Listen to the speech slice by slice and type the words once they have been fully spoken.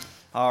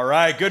All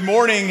right, good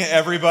morning,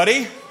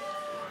 everybody.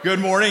 Good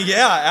morning.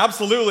 Yeah,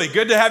 absolutely.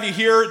 Good to have you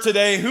here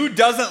today. Who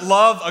doesn't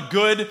love a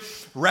good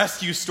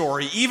rescue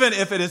story, even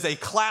if it is a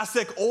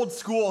classic old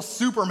school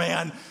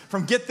Superman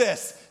from, get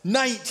this,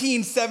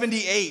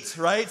 1978,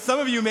 right? Some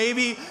of you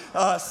maybe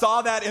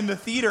saw that in the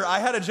theater. I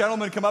had a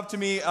gentleman come up to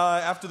me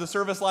after the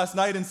service last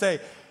night and say,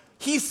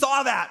 he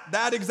saw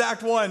that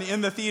exact one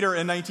in the theater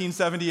in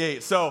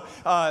 1978. So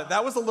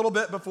that was a little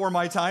bit before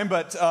my time,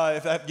 but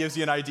if that gives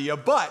you an idea.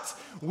 But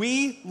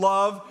we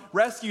love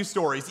rescue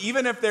stories.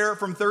 Even if they're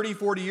from 30,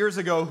 40 years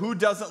ago, who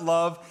doesn't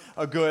love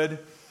a good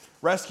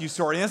rescue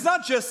story? And it's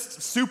not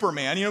just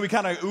Superman. You know, we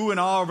kind of ooh and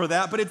ah over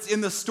that, but it's in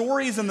the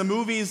stories and the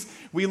movies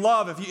we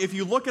love. If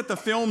you look at the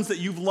films that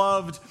you've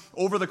loved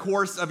over the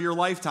course of your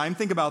lifetime,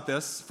 think about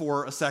this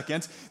for a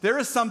second. There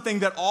is something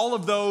that all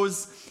of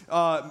those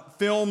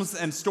films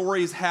and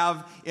stories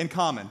have in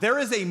common. There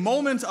is a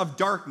moment of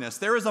darkness.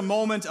 There is a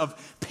moment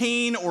of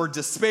pain or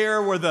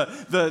despair where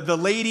the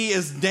lady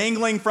is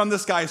dangling from the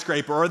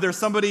skyscraper, or there's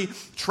somebody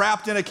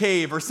trapped in a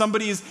cave, or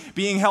somebody's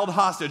being held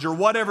hostage, or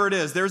whatever it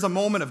is. There's a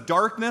moment of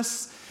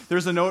darkness.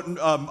 There's a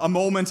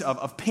moment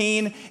of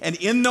pain. And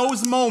in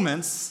those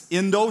moments,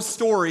 in those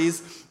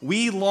stories,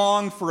 we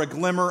long for a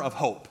glimmer of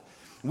hope.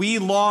 We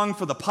long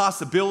for the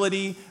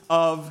possibility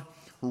of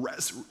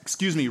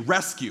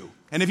rescue.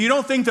 And if you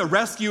don't think that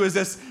rescue is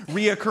this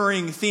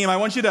reoccurring theme, I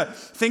want you to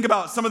think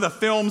about some of the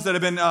films that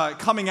have been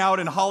coming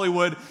out in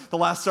Hollywood the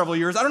last several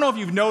years. I don't know if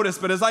you've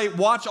noticed, but as I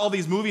watch all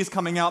these movies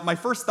coming out, my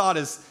first thought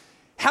is,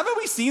 haven't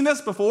we seen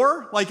this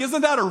before? Like,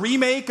 isn't that a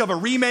remake of a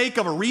remake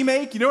of a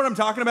remake? You know what I'm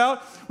talking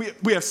about?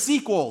 We have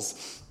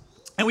sequels,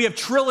 and we have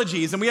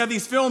trilogies, and we have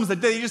these films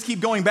that they just keep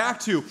going back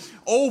to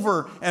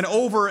over and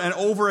over and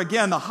over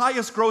again. The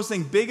highest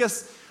grossing,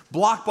 biggest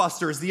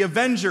blockbusters, The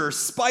Avengers,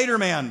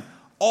 Spider-Man,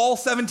 all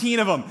 17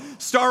 of them.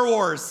 Star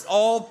Wars,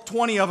 all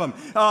 20 of them.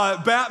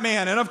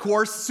 Batman, and of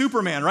course,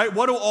 Superman, right?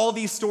 What do all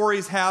these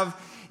stories have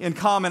in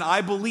common?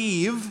 I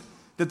believe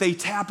that they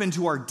tap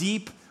into our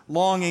deep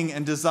longing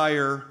and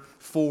desire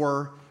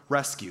for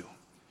rescue.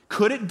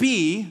 Could it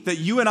be that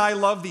you and I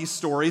love these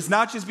stories,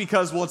 not just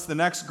because, well, it's the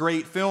next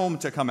great film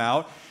to come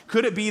out?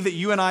 Could it be that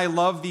you and I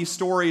love these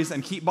stories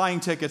and keep buying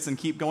tickets and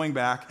keep going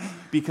back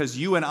because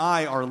you and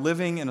I are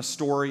living in a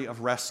story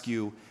of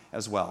rescue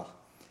as well?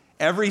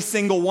 Every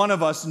single one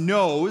of us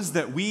knows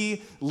that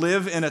we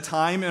live in a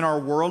time in our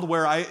world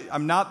where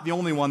I'm not the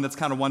only one that's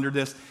kind of wondered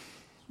this.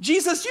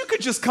 Jesus, you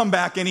could just come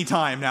back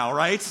anytime now,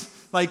 right?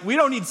 Like, we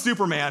don't need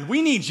Superman.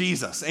 We need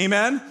Jesus.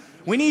 Amen?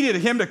 We needed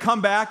him to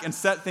come back and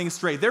set things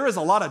straight. There is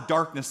a lot of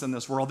darkness in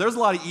this world. There's a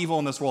lot of evil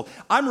in this world.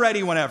 I'm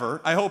ready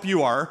whenever. I hope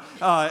you are.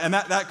 And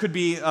that could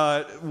be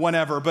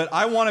whenever. But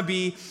I want to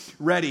be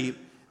ready.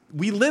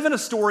 We live in a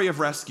story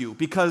of rescue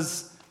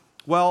because,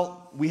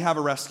 well, we have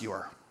a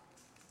rescuer.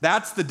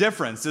 That's the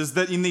difference, is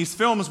that in these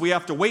films we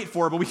have to wait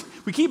for, but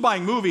we keep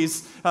buying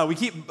movies, we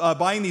keep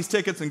buying these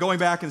tickets and going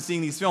back and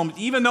seeing these films,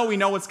 even though we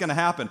know what's going to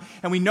happen.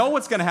 And we know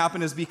what's going to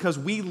happen is because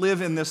we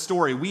live in this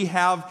story. We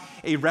have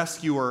a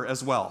rescuer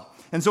as well.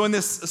 And so in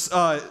this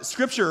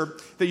scripture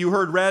that you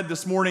heard read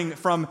this morning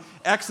from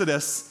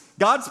Exodus,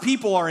 God's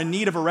people are in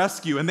need of a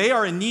rescue, and they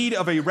are in need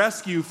of a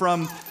rescue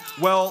from,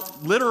 well,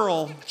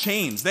 literal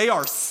chains. They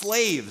are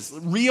slaves,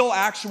 real,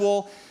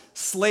 actual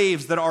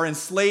slaves that are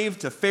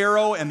enslaved to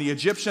Pharaoh and the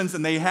Egyptians,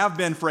 and they have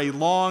been for a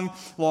long,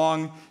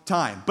 long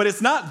time. But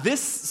it's not this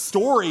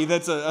story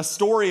that's a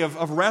story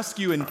of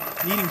rescue and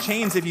needing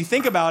chains. If you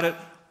think about it,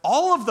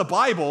 all of the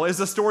Bible is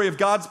a story of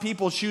God's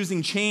people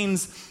choosing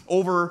chains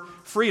over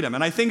freedom.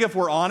 And I think if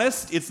we're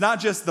honest, it's not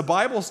just the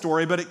Bible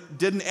story, but it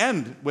didn't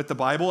end with the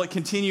Bible. It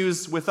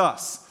continues with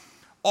us.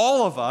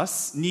 All of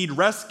us need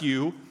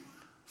rescue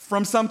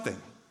from something.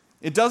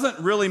 It doesn't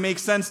really make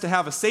sense to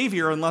have a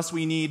savior unless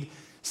we need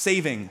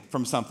saving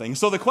from something.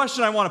 So the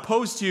question I want to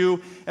pose to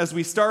you as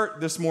we start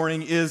this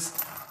morning is,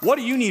 what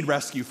do you need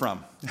rescue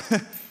from?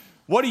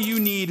 What do you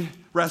need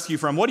rescue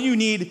from? What do you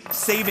need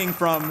saving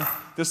from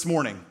this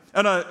morning?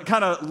 And a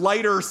kind of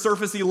lighter,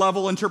 surfacey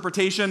level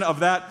interpretation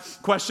of that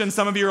question,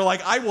 some of you are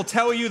like, I will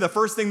tell you the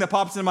first thing that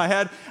pops into my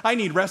head, I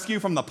need rescue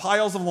from the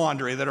piles of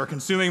laundry that are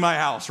consuming my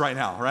house right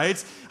now,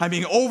 right? I'm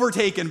being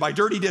overtaken by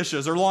dirty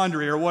dishes or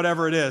laundry or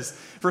whatever it is.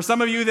 For some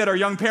of you that are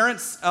young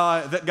parents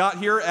that got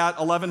here at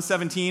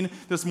 11:17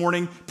 this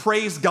morning,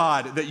 praise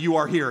God that you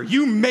are here.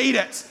 You made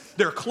it.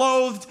 They're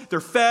clothed, they're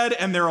fed,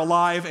 and they're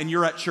alive, and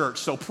you're at church.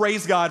 So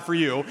praise God for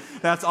you.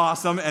 That's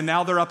awesome. And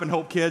now they're up in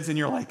Hope Kids, and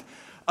you're like,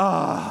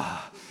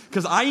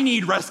 because I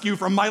need rescue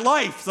from my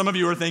life. Some of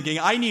you are thinking,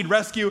 I need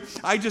rescue.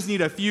 I just need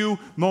a few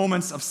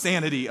moments of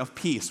sanity, of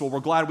peace. Well, we're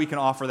glad we can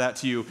offer that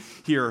to you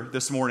here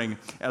this morning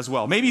as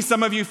well. Maybe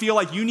some of you feel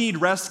like you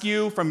need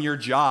rescue from your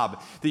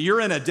job, that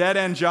you're in a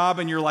dead-end job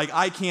and you're like,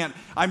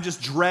 I'm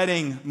just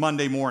dreading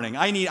Monday morning.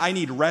 I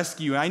need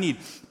rescue. I need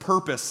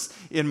purpose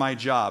in my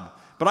job.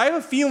 But I have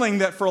a feeling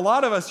that for a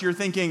lot of us, you're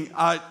thinking,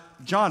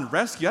 John,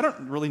 rescue? I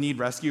don't really need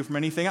rescue from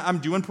anything. I'm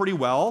doing pretty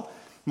well.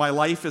 My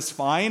life is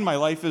fine. My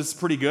life is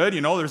pretty good.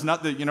 There's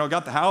nothing,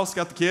 got the house,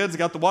 got the kids,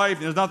 got the wife.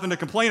 There's nothing to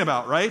complain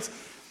about, right?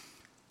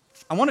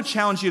 I want to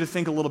challenge you to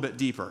think a little bit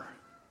deeper.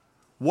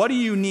 What do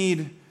you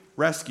need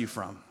rescue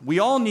from? We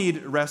all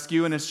need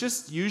rescue, and it's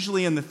just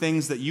usually in the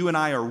things that you and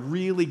I are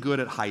really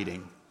good at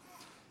hiding,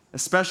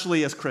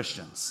 especially as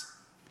Christians.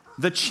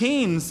 The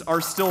chains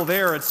are still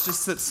there. It's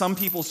just that some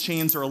people's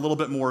chains are a little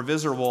bit more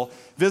visible,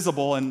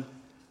 and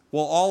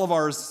well, all of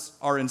ours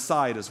are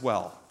inside as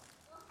well.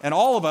 And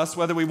all of us,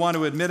 whether we want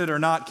to admit it or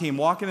not, came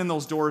walking in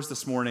those doors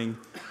this morning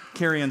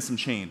carrying some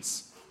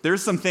chains.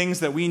 There's some things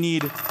that we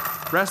need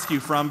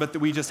rescue from, but that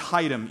we just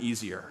hide them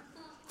easier.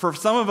 For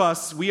some of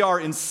us, we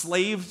are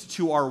enslaved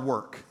to our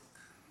work,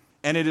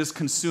 and it is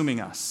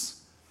consuming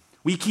us.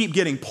 We keep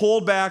getting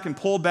pulled back,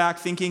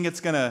 thinking it's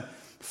going to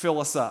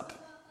fill us up,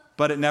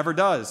 but it never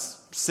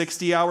does.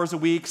 60 hours a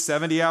week,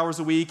 70 hours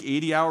a week,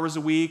 80 hours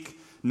a week,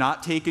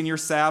 not taking your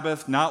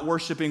Sabbath, not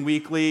worshiping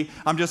weekly.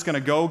 I'm just going to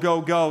go.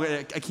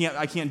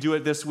 I can't do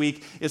it this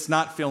week. It's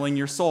not filling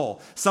your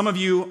soul. Some of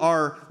you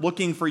are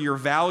looking for your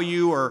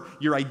value or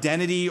your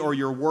identity or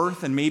your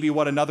worth and maybe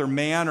what another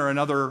man or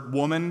another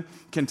woman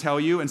can tell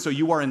you. And so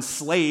you are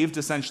enslaved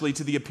essentially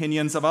to the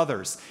opinions of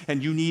others,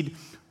 and you need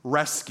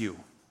rescue.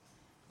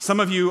 Some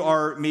of you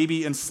are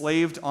maybe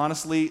enslaved,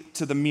 honestly,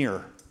 to the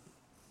mirror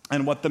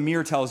and what the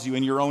mirror tells you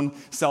in your own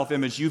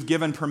self-image. You've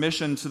given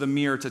permission to the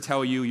mirror to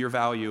tell you your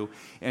value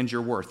and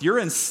your worth. You're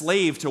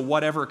enslaved to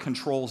whatever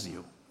controls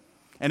you.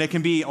 And it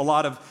can be a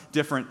lot of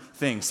different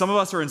things. Some of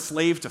us are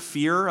enslaved to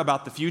fear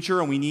about the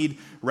future, and we need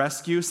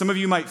rescue. Some of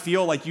you might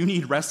feel like you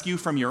need rescue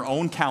from your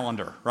own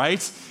calendar,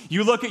 right?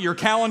 You look at your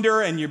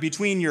calendar, and you're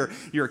between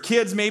your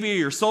kids, maybe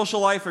your social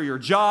life or your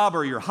job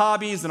or your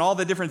hobbies and all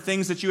the different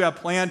things that you have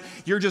planned.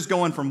 You're just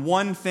going from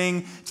one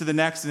thing to the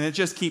next, and it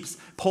just keeps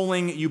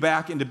pulling you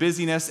back into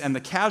busyness, and the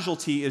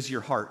casualty is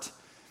your heart.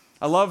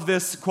 I love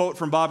this quote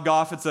from Bob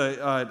Goff. It's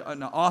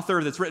an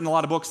author that's written a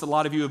lot of books that a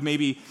lot of you have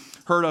maybe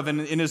heard of.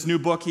 And in his new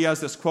book, he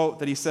has this quote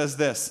that he says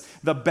this: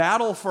 "The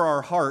battle for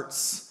our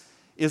hearts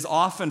is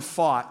often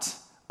fought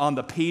on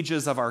the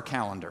pages of our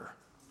calendar."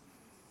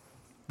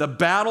 The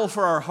battle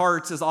for our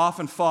hearts is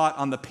often fought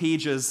on the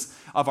pages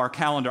of our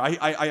calendar.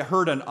 I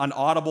heard an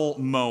audible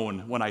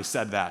moan when I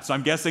said that, so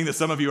I'm guessing that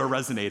some of you are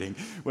resonating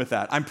with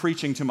that. I'm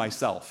preaching to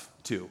myself,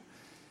 too.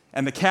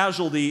 And the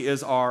casualty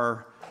is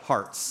our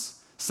hearts.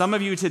 Some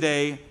of you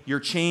today, your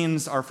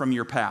chains are from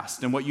your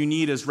past, and what you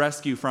need is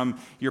rescue from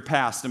your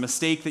past, a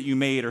mistake that you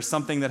made or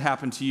something that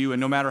happened to you, and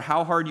no matter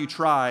how hard you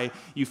try,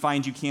 you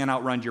find you can't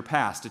outrun your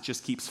past. It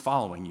just keeps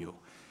following you,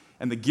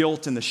 and the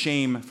guilt and the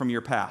shame from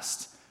your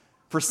past.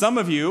 For some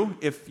of you,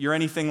 if you're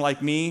anything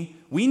like me,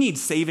 we need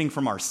saving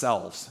from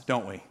ourselves,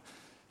 don't we?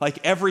 Like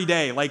every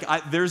day,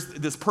 there's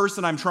this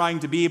person I'm trying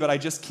to be, but I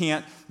just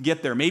can't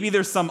get there. Maybe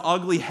there's some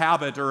ugly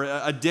habit or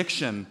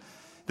addiction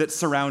that's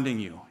surrounding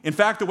you. In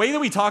fact, the way that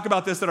we talk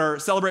about this at our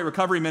Celebrate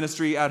Recovery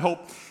ministry at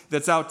Hope,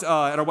 that's out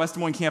at our West Des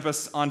Moines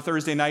campus on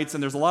Thursday nights,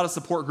 and there's a lot of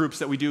support groups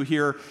that we do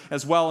here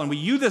as well, and we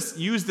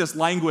use this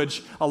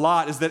language a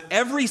lot, is that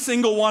every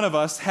single one of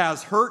us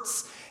has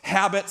hurts,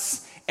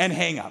 habits, and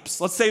hang-ups.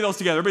 Let's say those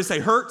together. Everybody say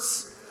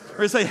hurts,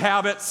 everybody say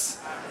habits,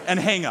 and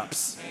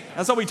hang-ups.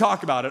 That's how we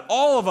talk about it.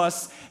 All of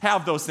us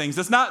have those things.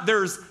 It's not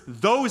there's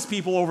those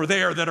people over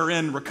there that are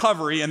in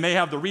recovery and they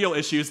have the real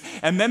issues,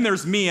 and then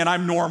there's me and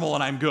I'm normal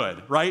and I'm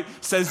good, right?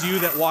 Says you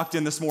that walked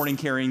in this morning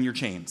carrying your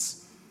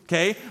chains.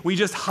 Okay? We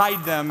just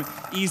hide them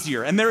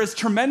easier. And there is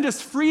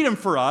tremendous freedom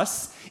for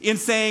us in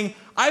saying,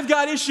 I've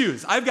got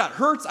issues, I've got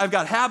hurts, I've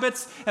got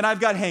habits, and I've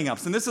got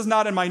hang-ups. And this is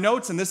not in my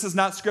notes, and this is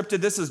not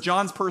scripted. This is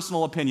John's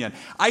personal opinion.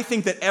 I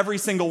think that every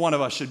single one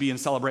of us should be in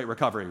Celebrate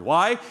Recovery.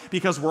 Why?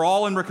 Because we're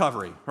all in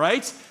recovery,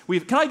 right?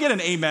 Can I get an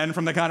amen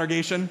from the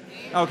congregation?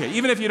 Okay,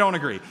 even if you don't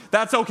agree.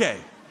 That's okay.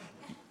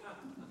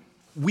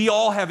 We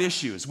all have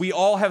issues. We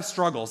all have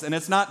struggles. And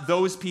it's not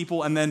those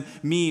people and then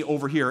me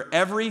over here.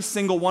 Every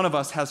single one of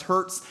us has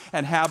hurts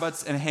and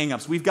habits and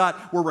hang-ups.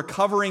 We're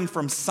recovering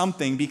from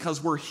something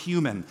because we're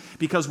human,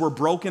 because we're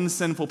broken,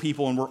 sinful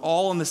people, and we're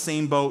all in the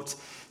same boat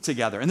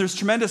together. And there's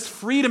tremendous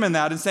freedom in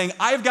that, in saying,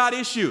 I've got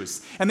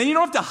issues. And then you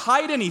don't have to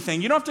hide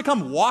anything. You don't have to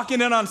come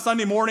walking in on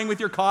Sunday morning with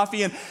your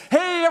coffee and,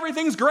 hey,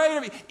 everything's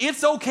great.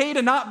 It's okay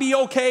to not be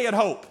okay at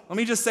Hope. Let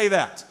me just say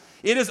that.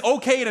 It is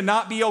okay to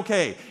not be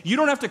okay. You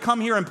don't have to come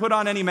here and put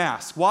on any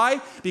mask.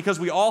 Why? Because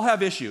we all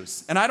have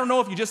issues. And I don't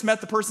know if you just met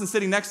the person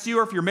sitting next to you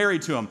or if you're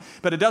married to him,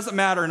 but it doesn't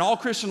matter. In all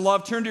Christian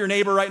love, turn to your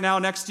neighbor right now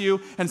next to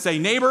you and say,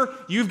 neighbor,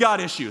 you've got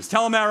issues.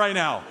 Tell them that right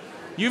now.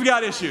 You've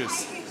got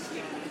issues.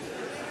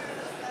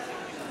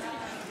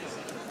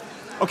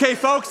 Okay,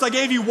 folks, I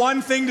gave you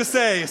one thing to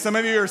say. Some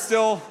of you are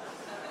still,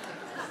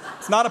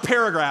 it's not a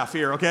paragraph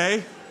here,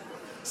 okay?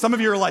 Some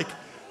of you are like,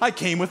 I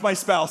came with my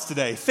spouse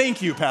today.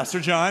 Thank you, Pastor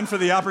John, for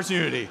the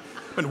opportunity.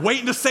 Been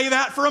waiting to say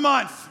that for a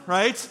month,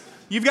 right?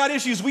 You've got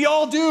issues. We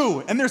all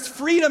do. And there's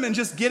freedom in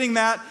just getting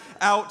that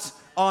out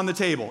on the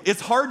table.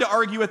 It's hard to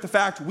argue with the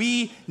fact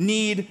we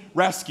need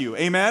rescue.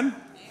 Amen?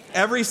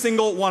 Every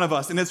single one of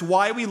us. And it's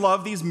why we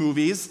love these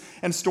movies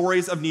and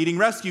stories of needing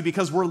rescue,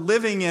 because we're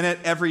living in it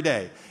every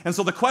day. And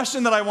so the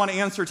question that I want to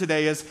answer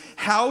today is,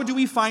 how do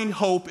we find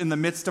hope in the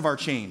midst of our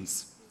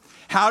chains?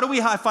 How do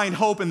we find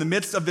hope in the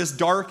midst of this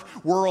dark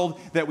world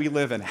that we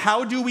live in?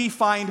 How do we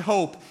find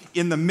hope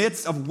in the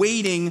midst of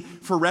waiting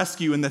for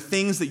rescue and the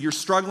things that you're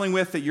struggling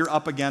with, that you're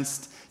up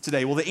against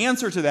today? Well, the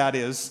answer to that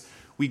is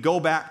we go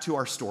back to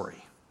our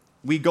story.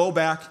 We go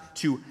back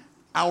to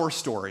our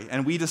story,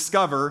 and we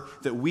discover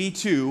that we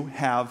too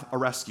have a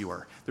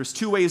rescuer. There's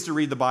two ways to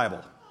read the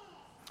Bible.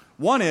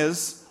 One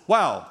is,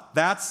 wow,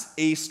 that's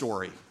a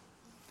story.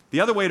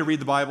 The other way to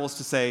read the Bible is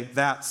to say,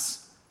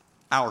 that's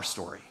our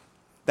story.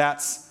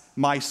 That's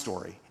my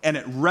story. And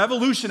it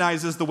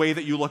revolutionizes the way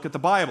that you look at the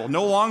Bible.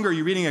 No longer are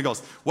you reading it and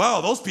goes,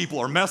 wow, those people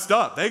are messed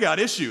up. They got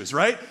issues,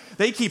 right?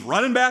 They keep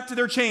running back to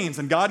their chains,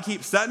 and God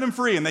keeps setting them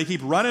free, and they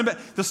keep running back.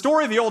 The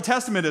story of the Old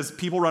Testament is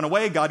people run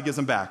away, God gives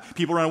them back.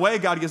 People run away,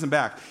 God gives them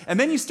back. And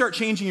then you start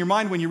changing your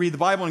mind when you read the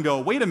Bible and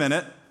go, wait a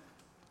minute,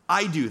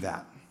 I do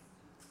that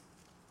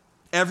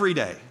every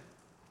day.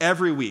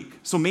 Every week.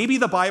 So maybe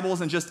the Bible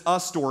isn't just a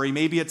story,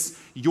 maybe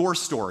it's your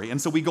story. And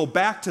so we go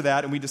back to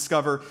that and we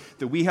discover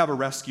that we have a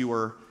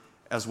rescuer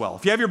as well.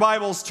 If you have your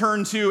Bibles,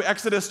 turn to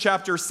Exodus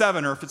chapter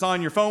 7, or if it's on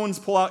your phones,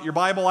 pull out your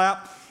Bible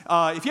app.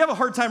 If you have a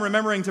hard time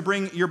remembering to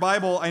bring your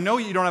Bible, I know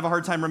you don't have a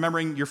hard time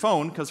remembering your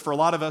phone, because for a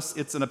lot of us,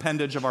 it's an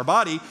appendage of our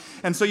body.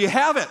 And so you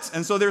have it.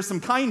 And so there's some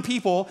kind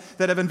people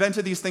that have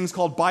invented these things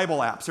called Bible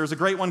apps. There's a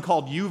great one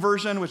called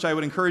YouVersion, which I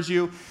would encourage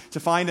you to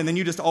find, and then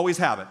you just always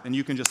have it. And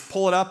you can just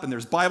pull it up, and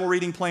there's Bible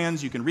reading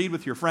plans. You can read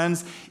with your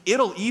friends.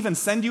 It'll even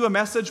send you a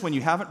message when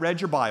you haven't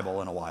read your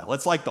Bible in a while.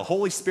 It's like the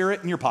Holy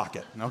Spirit in your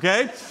pocket,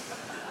 okay?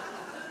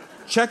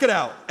 Check it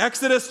out.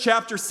 Exodus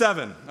chapter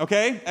 7,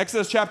 okay?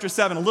 Exodus chapter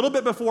 7, a little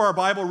bit before our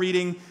Bible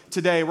reading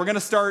today. We're going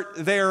to start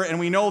there, and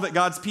we know that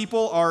God's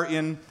people are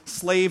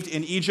enslaved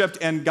in Egypt,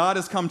 and God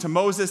has come to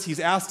Moses. He's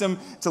asked him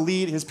to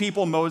lead his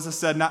people. Moses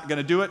said, not going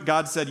to do it.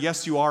 God said,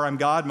 yes, you are. I'm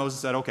God.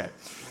 Moses said, okay.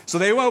 So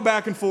they went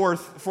back and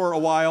forth for a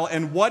while,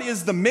 and what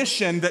is the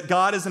mission that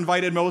God has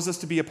invited Moses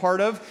to be a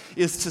part of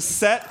is to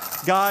set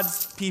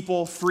God's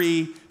people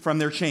free from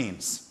their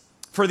chains.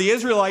 For the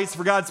Israelites,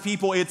 for God's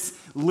people, it's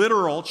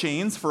literal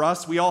chains. For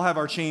us, we all have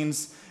our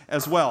chains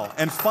as well.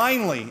 And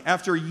finally,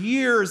 after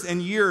years and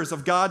years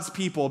of God's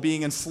people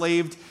being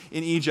enslaved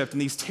in Egypt in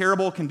these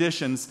terrible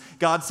conditions,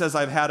 God says,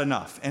 I've had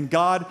enough. And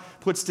God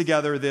puts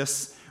together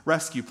this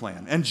rescue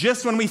plan. And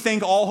just when we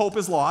think all hope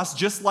is lost,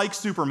 just like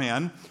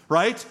Superman,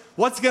 right?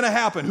 What's going to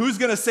happen? Who's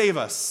going to save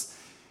us?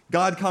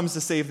 God comes to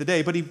save the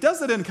day, but he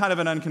does it in kind of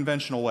an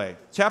unconventional way.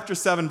 Chapter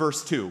 7,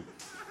 verse 2.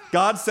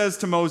 God says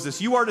to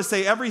Moses, you are to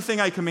say everything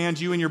I command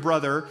you and your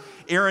brother.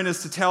 Aaron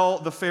is to tell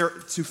to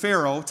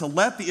Pharaoh to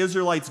let the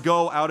Israelites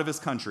go out of his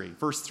country.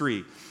 Verse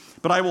 3.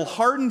 But I will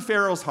harden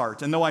Pharaoh's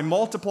heart, and though I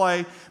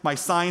multiply my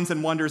signs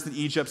and wonders in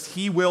Egypt,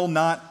 he will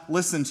not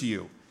listen to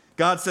you.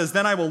 God says,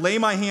 then I will lay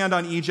my hand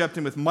on Egypt,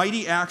 and with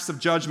mighty acts of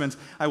judgment,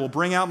 I will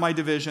bring out my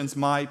divisions,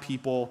 my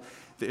people,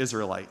 the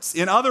Israelites.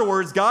 In other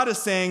words, God is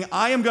saying,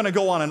 I am going to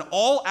go on an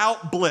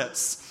all-out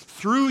blitz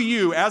through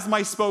you as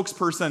my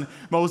spokesperson,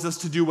 Moses,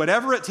 to do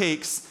whatever it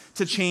takes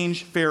to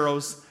change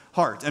Pharaoh's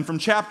heart. And from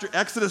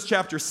Exodus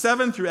chapter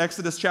 7 through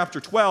Exodus chapter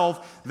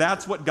 12,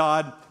 that's what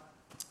God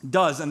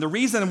does. And the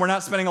reason we're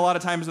not spending a lot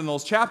of time in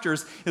those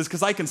chapters is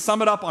because I can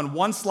sum it up on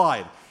one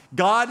slide.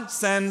 God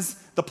sends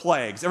the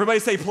plagues. Everybody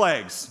say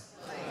plagues.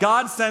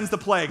 God sends the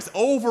plagues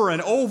over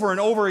and over and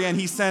over again.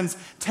 He sends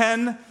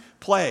 10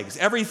 plagues.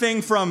 Everything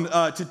from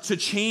to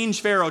change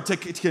Pharaoh, to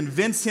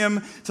convince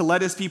him to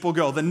let his people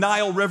go. The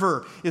Nile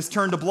River is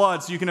turned to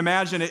blood, so you can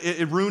imagine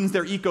it ruins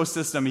their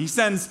ecosystem. He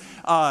sends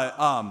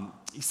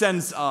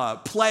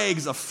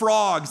plagues of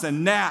frogs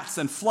and gnats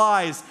and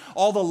flies.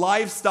 All the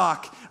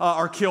livestock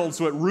are killed,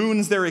 so it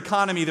ruins their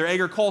economy, their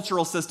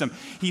agricultural system.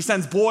 He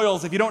sends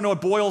boils. If you don't know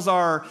what boils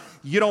are,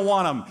 you don't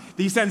want them.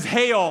 He sends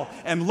hail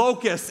and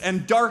locusts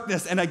and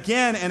darkness. And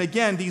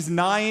again, these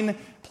 9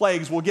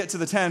 plagues, we'll get to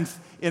the 10th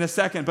in a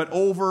second, but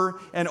over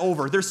and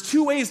over. There's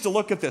 2 ways to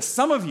look at this.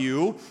 Some of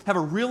you have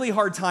a really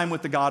hard time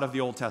with the God of the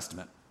Old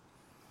Testament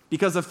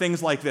because of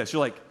things like this.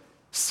 You're like,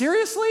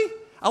 seriously?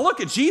 I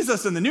look at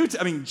Jesus in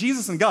the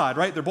Jesus and God,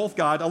 right? They're both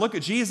God. I look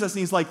at Jesus and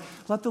he's like,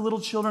 let the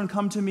little children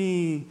come to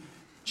me,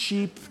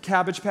 cheap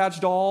Cabbage Patch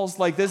dolls,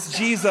 like this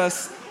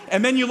Jesus.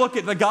 And then you look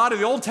at the God of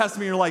the Old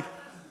Testament and you're like,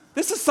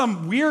 this is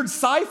some weird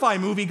sci-fi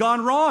movie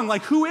gone wrong.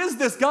 Like, who is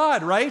this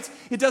God, right?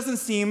 It doesn't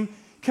seem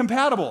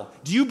compatible.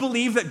 Do you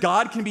believe that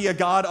God can be a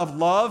God of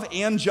love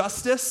and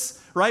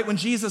justice? Right? When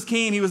Jesus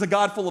came, he was a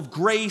God full of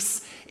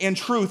grace and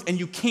truth, and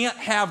you can't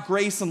have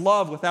grace and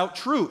love without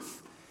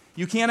truth.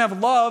 You can't have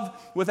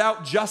love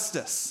without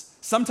justice.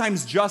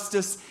 Sometimes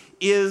justice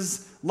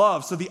is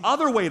love. So the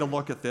other way to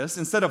look at this,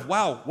 instead of,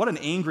 wow, what an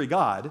angry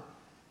God,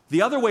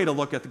 the other way to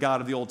look at the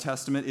God of the Old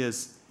Testament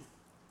is,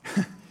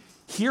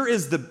 here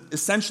is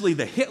essentially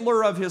the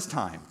Hitler of his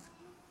time.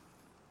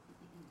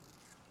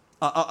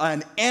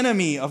 An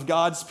enemy of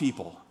God's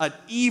people, an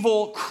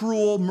evil,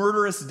 cruel,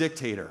 murderous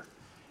dictator.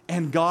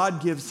 And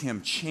God gives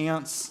him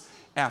chance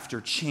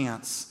after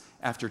chance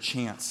after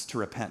chance to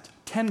repent.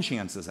 10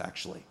 chances,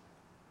 actually.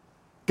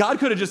 God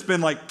could have just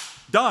been like,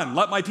 done,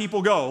 let my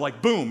people go.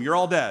 Like, boom, you're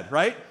all dead,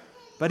 right?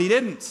 But he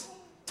didn't.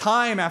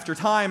 Time after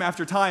time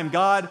after time,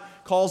 God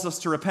calls us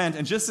to repent.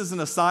 And just as an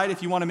aside,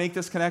 if you want to make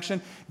this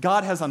connection,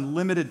 God has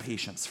unlimited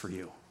patience for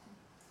you.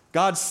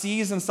 God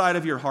sees inside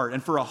of your heart,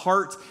 and for a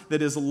heart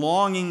that is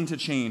longing to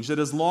change, that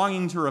is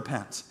longing to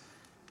repent.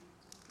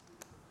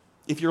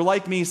 If you're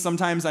like me,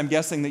 sometimes I'm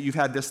guessing that you've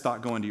had this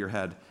thought go into your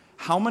head.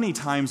 How many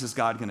times is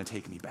God going to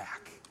take me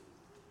back?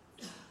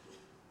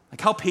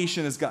 Like, how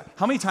patient is God?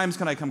 How many times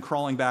can I come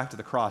crawling back to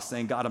the cross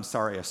saying, God, I'm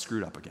sorry, I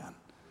screwed up again?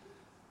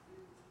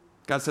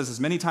 God says, as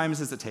many times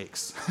as it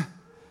takes,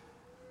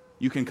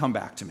 you can come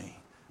back to me.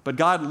 But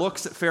God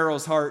looks at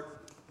Pharaoh's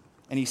heart,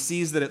 and he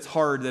sees that it's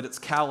hard, that it's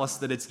callous,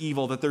 that it's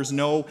evil, that there's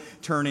no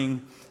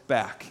turning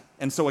back.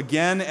 And so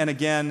again and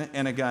again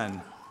and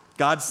again,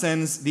 God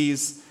sends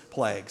these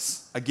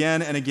plagues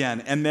again and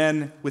again. And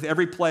then with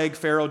every plague,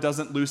 Pharaoh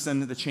doesn't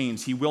loosen the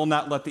chains. He will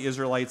not let the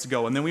Israelites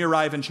go. And then we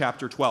arrive in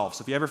chapter 12.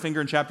 So if you have your finger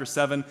in chapter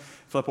 7,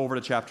 flip over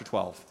to chapter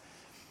 12.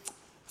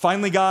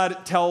 Finally,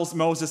 God tells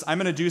Moses, I'm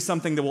going to do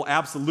something that will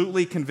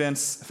absolutely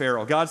convince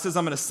Pharaoh. God says,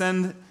 I'm going to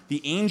send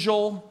the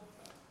angel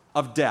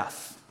of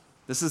death.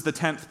 This is the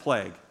 10th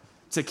plague,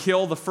 to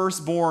kill the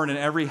firstborn in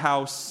every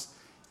house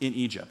in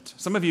Egypt.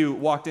 Some of you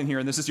walked in here,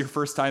 and this is your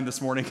first time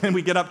this morning, and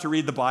we get up to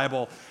read the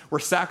Bible. We're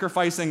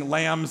sacrificing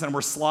lambs, and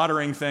we're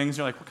slaughtering things.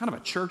 You're like, what kind of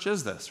a church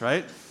is this,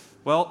 right?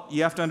 Well,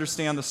 you have to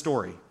understand the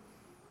story.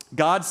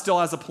 God still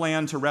has a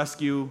plan to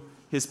rescue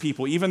his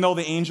people, even though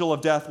the angel of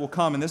death will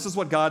come. And this is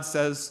what God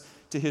says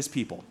to his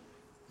people,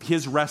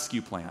 his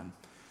rescue plan.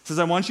 He says,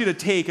 I want you to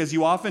take, as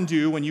you often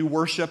do when you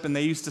worship, and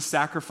they used to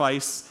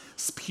sacrifice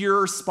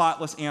pure,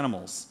 spotless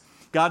animals.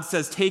 God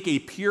says, take a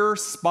pure,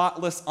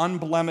 spotless,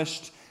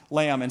 unblemished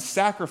lamb and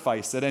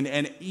sacrifice it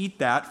and eat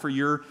that for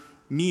your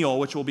meal,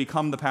 which will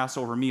become the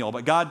Passover meal.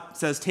 But God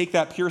says, take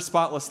that pure,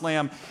 spotless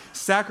lamb,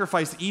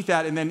 sacrifice, eat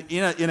that, and then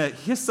in a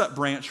hyssop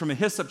branch from a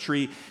hyssop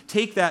tree,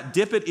 take that,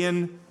 dip it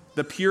in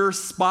the pure,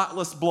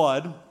 spotless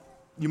blood.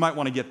 You might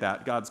want to get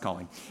that. God's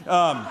calling.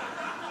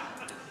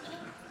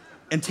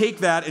 And take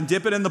that and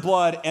dip it in the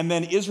blood, and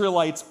then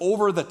Israelites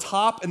over the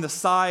top and the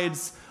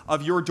sides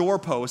of your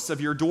doorposts,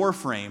 of your door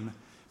frame,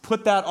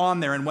 put that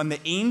on there. And when the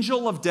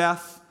angel of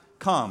death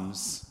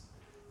comes,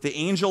 the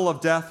angel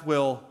of death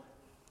will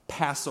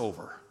pass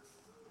over.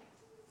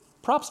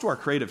 Props to our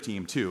creative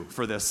team, too,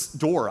 for this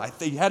door.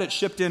 They had it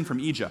shipped in from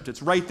Egypt.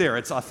 It's right there.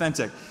 It's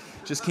authentic.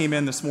 Just came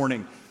in this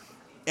morning.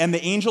 And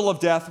the angel of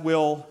death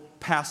will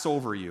pass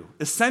over you.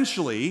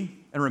 Essentially,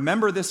 and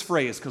remember this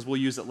phrase because we'll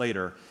use it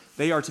later,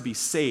 they are to be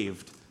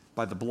saved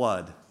by the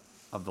blood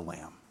of the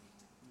Lamb.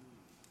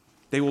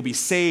 They will be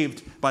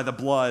saved by the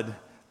blood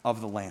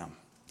of the Lamb.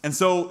 And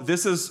so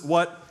this is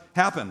what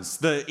happens.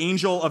 The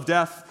angel of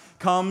death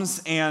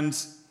comes, and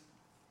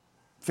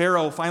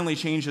Pharaoh finally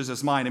changes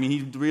his mind. I mean,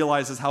 he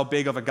realizes how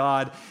big of a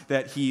God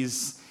that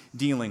he's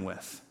dealing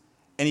with.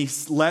 And he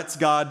lets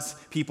God's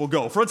people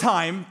go for a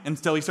time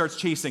until he starts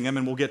chasing them,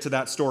 and we'll get to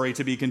that story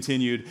to be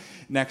continued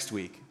next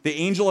week. The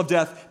angel of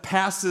death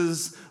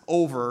passes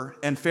over,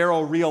 and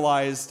Pharaoh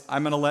realized,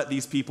 I'm going to let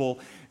these people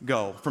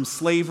go from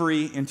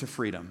slavery into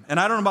freedom. And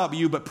I don't know about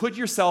you, but put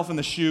yourself in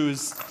the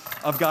shoes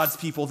of God's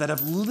people that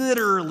have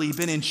literally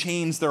been in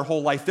chains their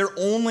whole life. Their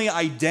only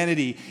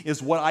identity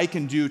is what I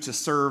can do to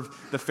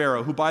serve the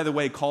Pharaoh, who, by the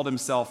way, called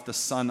himself the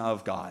Son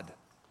of God.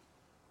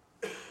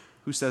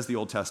 Who says the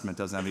Old Testament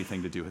doesn't have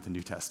anything to do with the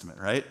New Testament,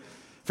 right?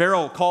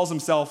 Pharaoh calls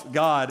himself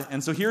God,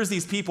 and so here's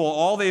these people,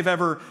 all they've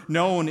ever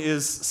known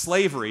is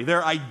slavery.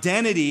 Their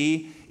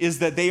identity is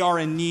that they are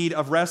in need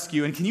of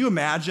rescue. And can you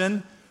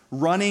imagine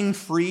running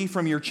free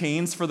from your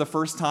chains for the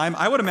first time?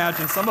 I would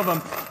imagine some of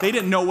them, they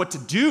didn't know what to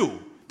do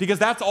because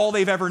that's all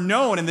they've ever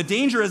known. And the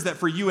danger is that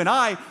for you and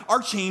I,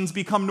 our chains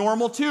become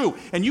normal too.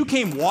 And you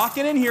came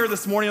walking in here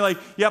this morning like,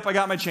 yep, I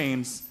got my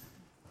chains.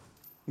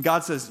 And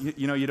God says,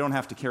 you know, you don't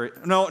have to carry.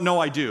 No,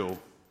 I do.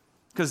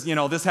 Because, you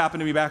know, this happened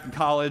to me back in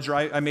college, or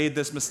I made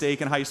this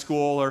mistake in high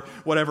school or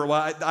whatever.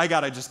 Well, I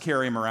got to just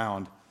carry them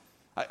around.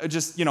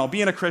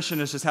 Being a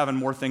Christian is just having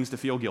more things to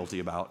feel guilty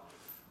about.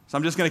 So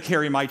I'm just going to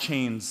carry my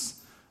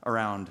chains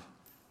around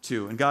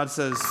too. And God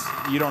says,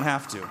 you don't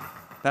have to.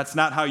 That's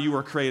not how you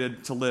were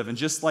created to live. And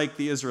just like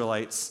the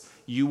Israelites,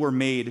 you were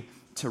made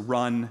to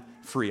run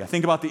free. I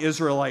think about the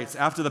Israelites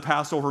after the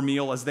Passover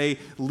meal as they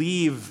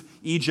leave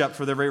Egypt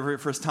for the very, very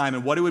first time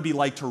and what it would be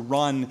like to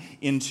run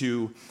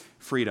into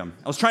freedom.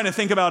 I was trying to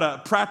think about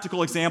a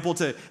practical example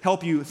to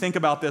help you think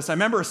about this. I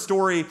remember a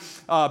story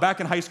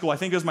back in high school. I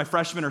think it was my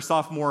freshman or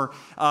sophomore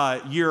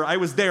year. I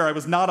was there. I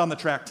was not on the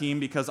track team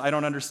because I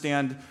don't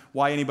understand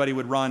why anybody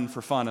would run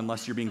for fun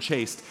unless you're being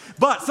chased.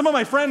 But some of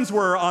my friends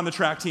were on the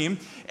track team,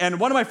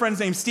 and one of my friends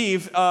named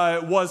Steve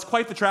was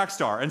quite the track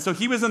star. And so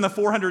he was in the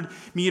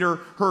 400-meter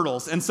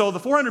hurdles. And so the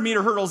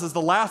 400-meter hurdles is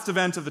the last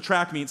event of the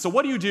track meet. So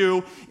what do you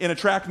do in a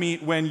track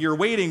meet when you're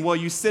waiting? Well,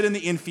 you sit in the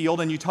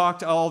infield and you talk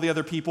to all the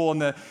other people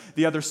and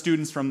the other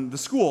students from the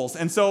schools.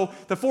 And so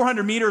the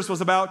 400 meters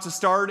was about to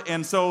start,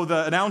 and so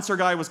the announcer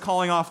guy was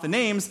calling off the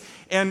names.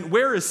 And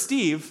where is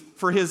Steve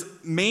for his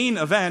main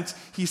event?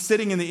 He's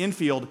sitting in the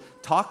infield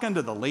talking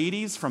to the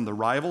ladies from the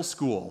rival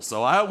school.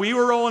 So we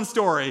were rolling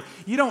story.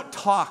 You don't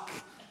talk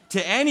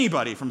to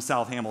anybody from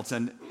South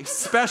Hamilton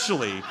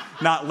especially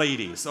not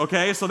ladies,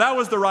 okay? So that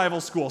was the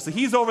rival school. So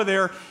he's over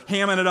there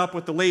hamming it up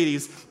with the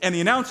ladies, and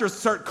the announcers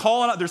start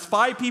calling out. There's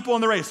 5 people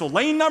in the race. So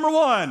lane number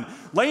 1,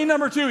 lane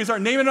number 2, he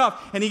starts naming it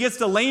up, and he gets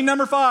to lane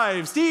number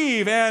 5,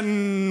 Steve,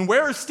 and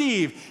where's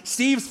Steve?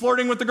 Steve's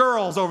flirting with the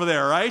girls over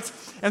there, right?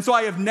 And so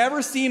I have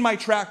never seen my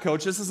track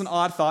coach, this is an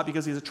odd thought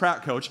because he's a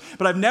track coach,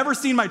 but I've never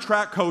seen my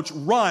track coach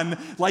run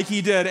like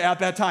he did at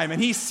that time.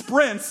 And he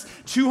sprints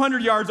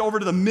 200 yards over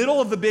to the middle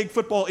of the big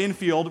football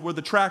infield where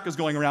the track is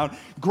going around,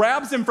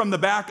 grabs him from the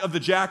back of the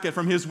jacket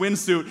from his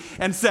windsuit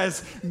and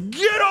says,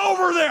 "Get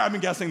over there!" I'm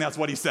guessing that's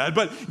what he said,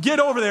 but get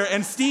over there.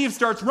 And Steve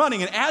starts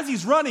running. And as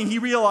he's running, he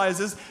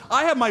realizes,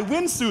 I have my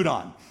windsuit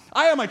on.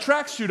 I have my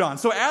tracksuit on.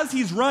 So as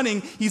he's running,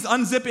 he's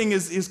unzipping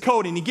his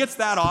coat, and he gets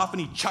that off, and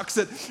he chucks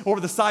it over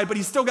the side, but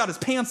he's still got his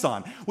pants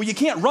on. Well, you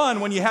can't run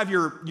when you have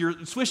your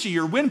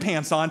wind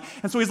pants on.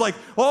 And so he's like,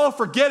 oh,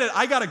 forget it.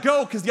 I got to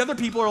go, because the other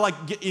people are like,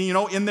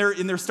 in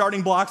their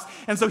starting blocks.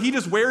 And so he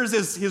just wears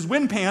his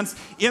wind pants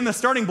in the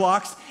starting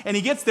blocks, and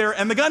he gets there,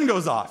 and the gun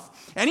goes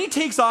off. And he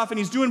takes off, and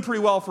he's doing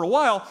pretty well for a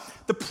while.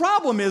 The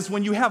problem is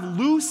when you have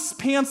loose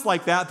pants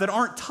like that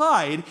aren't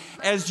tied,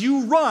 as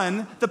you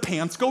run, the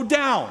pants go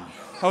down.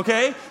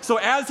 Okay? So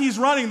as he's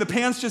running, the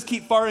pants just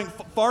keep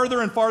farther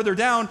and farther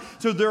down,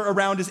 so they're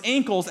around his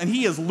ankles, and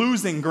he is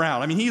losing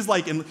ground. I mean, he's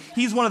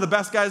one of the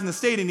best guys in the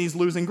state, and he's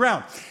losing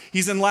ground.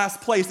 He's in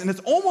last place, and it's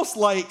almost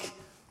like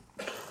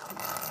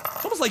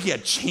he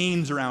had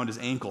chains around his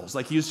ankles,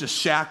 like he was just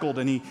shackled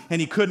and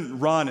he couldn't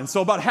run. And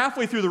so about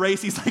halfway through the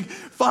race, he's like,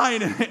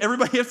 fine, and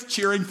everybody is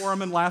cheering for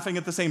him and laughing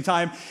at the same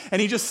time.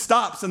 And he just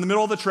stops in the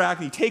middle of the track,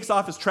 and he takes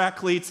off his track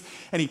cleats,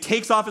 and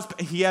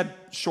he had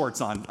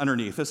shorts on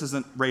underneath. This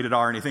isn't rated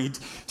R or anything. He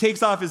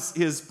takes off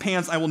his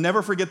pants. I will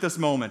never forget this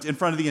moment. In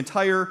front of the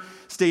entire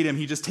stadium,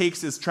 he just takes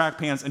his track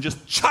pants and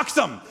just chucks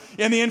them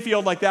in the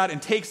infield like that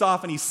and takes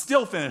off, and he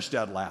still finished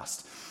dead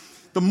last.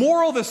 The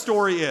moral of the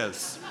story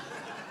is,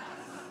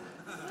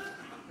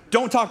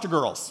 don't talk to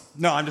girls.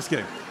 No, I'm just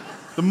kidding.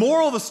 The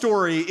moral of the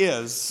story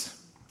is,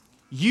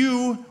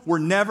 you were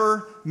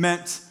never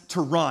meant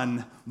to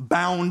run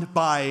bound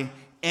by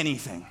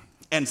anything.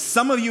 And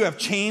some of you have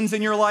chains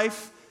in your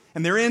life,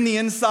 and they're in the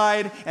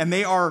inside, and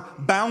they are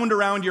bound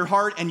around your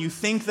heart, and you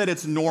think that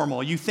it's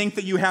normal. You think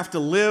that you have to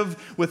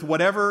live with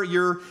whatever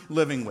you're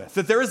living with.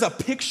 That there is a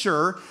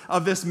picture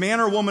of this man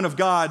or woman of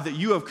God that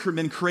you have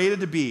been created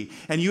to be,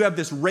 and you have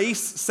this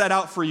race set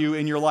out for you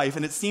in your life,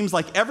 and it seems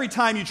like every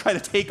time you try to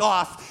take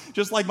off,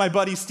 just like my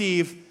buddy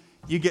Steve,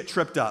 you get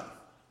tripped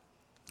up.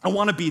 I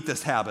want to beat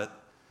this habit.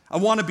 I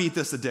want to beat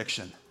this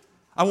addiction.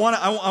 I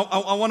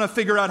want to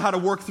figure out how to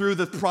work through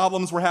the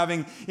problems we're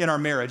having in our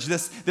marriage,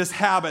 this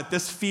habit,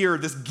 this fear,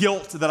 this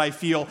guilt that I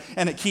feel,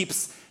 and it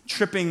keeps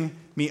tripping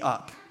me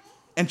up.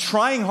 And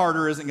trying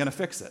harder isn't going to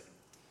fix it.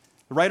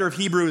 The writer of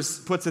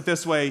Hebrews puts it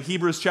this way,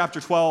 Hebrews chapter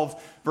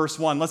 12, verse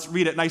 1. Let's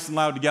read it nice and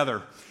loud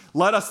together.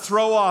 Let us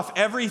throw off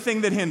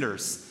everything that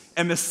hinders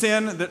and the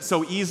sin that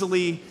so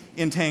easily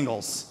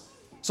entangles.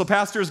 So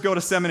pastors go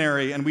to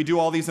seminary, and we do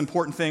all these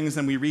important things,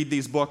 and we read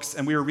these books,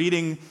 and we were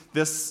reading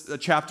this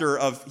chapter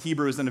of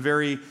Hebrews in a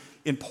very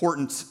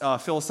important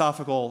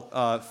philosophical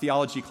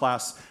theology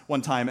class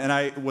one time, and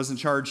I was in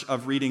charge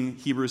of reading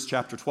Hebrews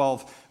chapter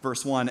 12,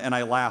 verse 1, and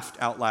I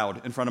laughed out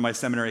loud in front of my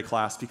seminary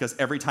class, because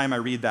every time I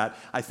read that,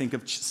 I think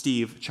of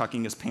Steve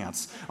chucking his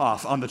pants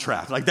off on the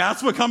track. Like,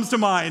 that's what comes to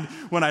mind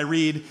when I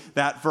read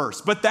that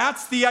verse. But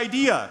that's the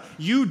idea.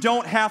 You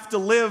don't have to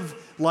live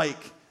like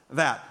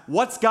that.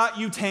 What's got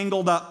you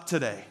tangled up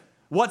today?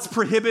 What's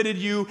prohibited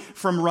you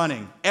from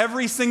running?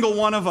 Every single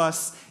one of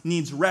us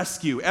needs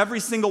rescue. Every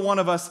single one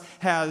of us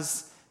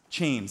has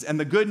chains. And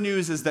the good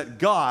news is that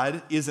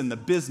God is in the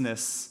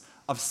business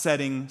of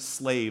setting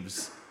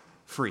slaves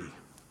free.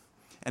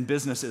 And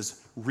business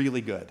is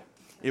really good.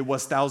 It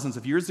was thousands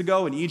of years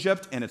ago in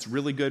Egypt, and it's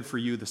really good for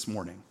you this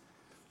morning.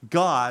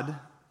 God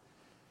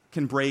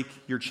can break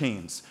your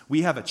chains.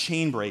 We have a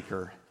chain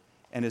breaker,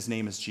 and his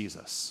name is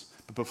Jesus.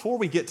 But before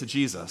we get to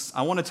Jesus,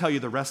 I want to tell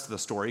you the rest of the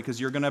story, because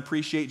you're going to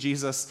appreciate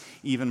Jesus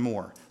even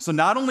more. So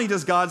not only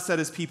does God set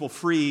his people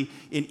free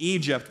in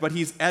Egypt, but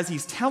as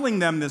he's telling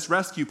them this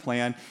rescue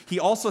plan, he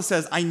also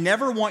says, I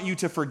never want you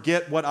to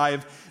forget what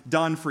I've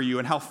done for you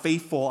and how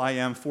faithful I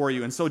am for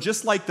you. And so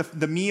just like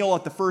the meal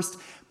at the first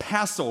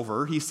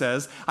Passover, he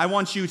says, I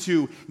want you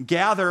to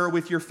gather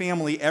with your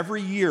family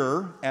every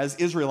year as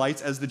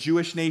Israelites, as the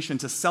Jewish nation,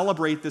 to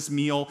celebrate this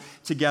meal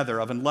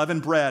together of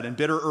unleavened bread and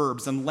bitter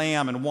herbs and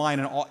lamb and wine.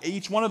 And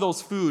each one of those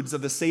foods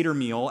of the Seder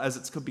meal, as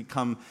it's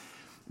become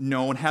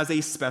known, has a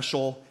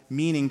special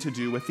meaning to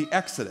do with the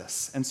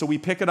Exodus. And so we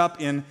pick it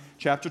up in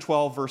chapter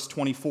 12, verse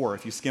 24,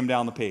 if you skim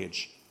down the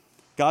page.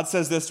 God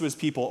says this to his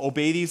people,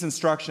 obey these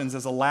instructions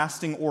as a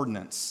lasting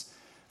ordinance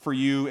for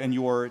you and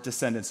your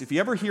descendants. If you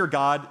ever hear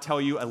God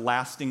tell you a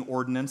lasting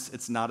ordinance,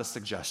 it's not a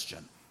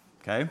suggestion,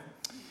 okay?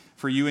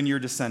 For you and your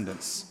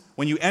descendants.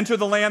 When you enter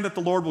the land that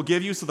the Lord will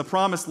give you, so the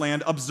promised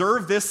land,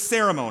 observe this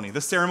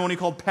ceremony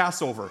called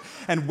Passover.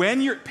 And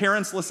when your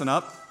parents, listen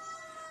up,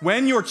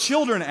 When your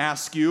children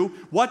ask you,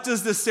 what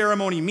does this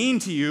ceremony mean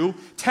to you?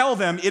 Tell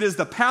them it is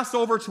the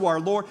Passover to our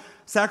Lord,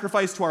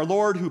 sacrifice to our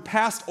Lord, who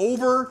passed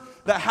over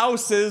the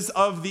houses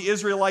of the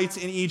Israelites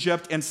in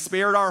Egypt and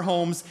spared our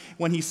homes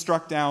when he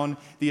struck down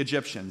the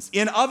Egyptians.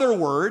 In other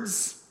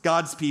words,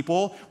 God's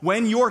people,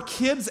 when your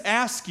kids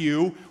ask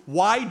you,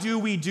 why do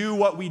we do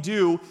what we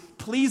do?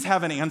 Please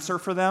have an answer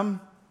for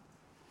them.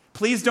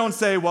 Please don't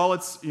say, well,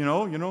 it's,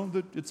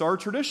 it's our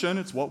tradition.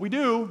 It's what we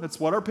do. It's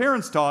what our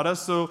parents taught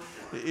us. So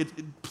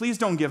please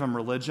don't give them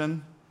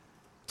religion.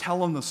 Tell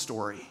them the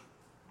story.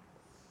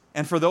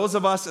 And for those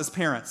of us as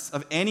parents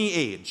of any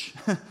age,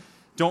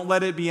 don't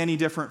let it be any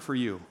different for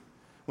you.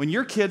 When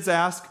your kids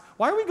ask,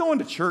 why are we going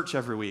to church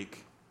every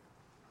week?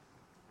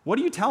 What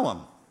do you tell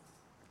them?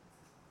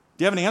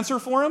 Do you have an answer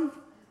for them?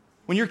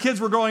 When your kids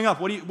were growing up,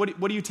 what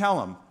do you tell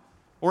them?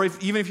 Or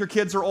even if your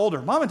kids are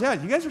older, Mom and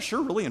Dad, you guys are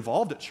sure really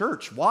involved at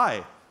church.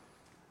 Why?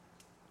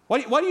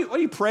 Why do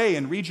you pray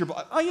and read your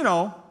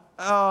Bible?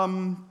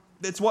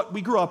 It's what we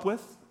grew up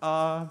with.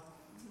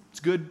 It's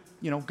good,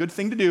 good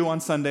thing to do on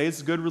Sundays.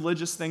 It's a good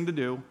religious thing to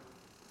do.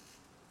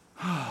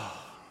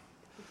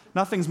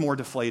 Nothing's more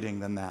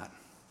deflating than that.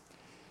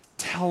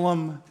 Tell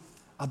them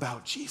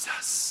about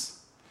Jesus.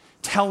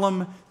 Tell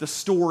them the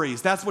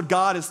stories. That's what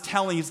God is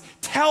telling you.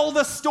 Tell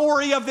the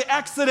story of the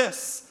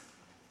Exodus.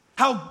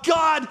 How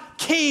God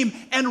came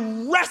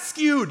and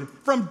rescued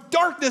from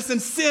darkness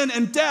and sin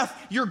and death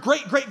your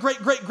great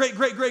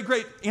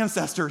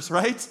ancestors,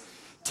 right?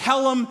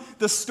 Tell them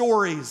the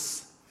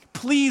stories.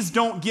 Please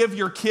don't give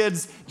your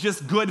kids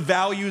just good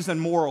values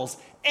and morals.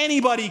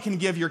 Anybody can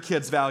give your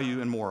kids value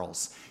and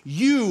morals.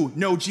 You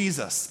know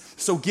Jesus,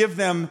 so give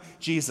them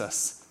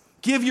Jesus.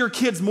 Give your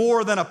kids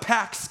more than a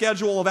packed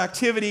schedule of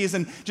activities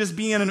and just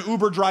being an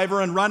Uber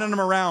driver and running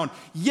them around.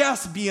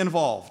 Yes, be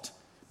involved.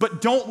 But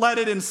don't let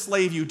it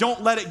enslave you.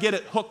 Don't let it get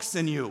its hooks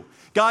in you.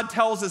 God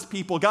tells his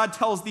people, God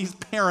tells these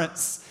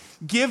parents,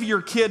 give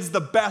your kids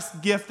the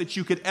best gift that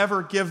you could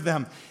ever give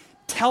them.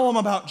 Tell them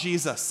about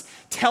Jesus.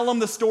 Tell them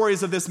the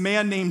stories of this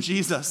man named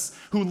Jesus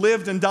who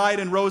lived and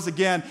died and rose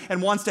again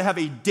and wants to have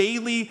a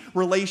daily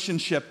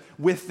relationship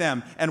with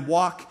them and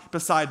walk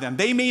beside them.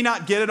 They may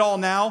not get it all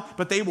now,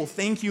 but they will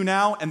thank you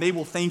now and they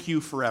will thank you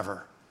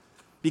forever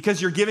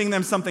because you're giving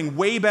them something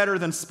way better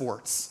than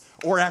sports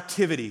or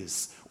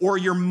activities or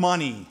your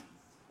money,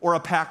 or a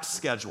packed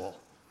schedule.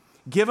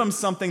 Give them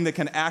something that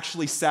can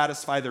actually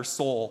satisfy their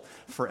soul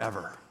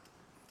forever.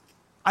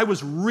 I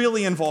was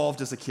really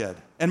involved as a kid,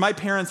 and my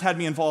parents had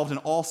me involved in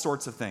all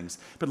sorts of things.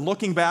 But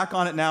looking back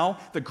on it now,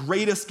 the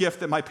greatest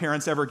gift that my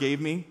parents ever gave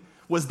me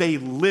was they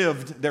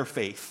lived their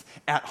faith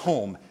at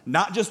home,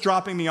 not just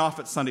dropping me off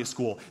at Sunday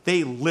school.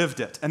 They lived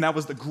it, and that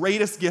was the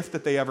greatest gift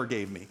that they ever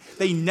gave me.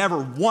 They never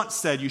once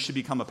said you should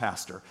become a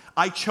pastor.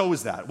 I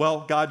chose that.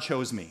 Well, God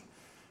chose me.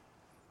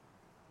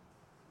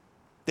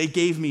 They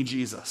gave me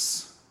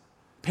Jesus.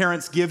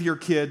 Parents, give your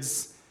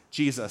kids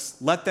Jesus.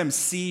 Let them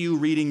see you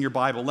reading your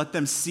Bible. Let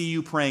them see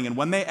you praying. And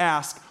when they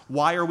ask,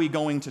 why are we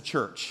going to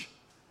church?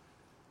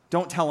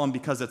 Don't tell them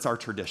because it's our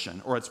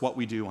tradition or it's what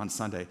we do on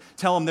Sunday.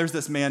 Tell them there's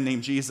this man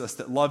named Jesus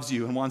that loves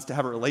you and wants to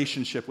have a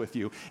relationship with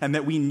you and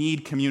that we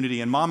need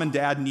community and Mom and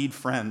Dad need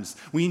friends.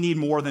 We need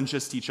more than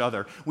just each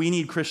other. We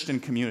need Christian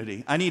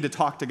community. I need to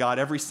talk to God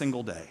every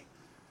single day.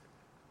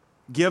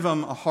 Give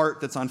them a heart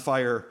that's on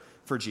fire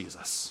for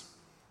Jesus.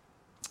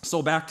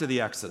 So back to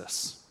the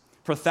Exodus.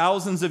 For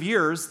thousands of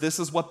years, this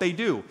is what they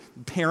do.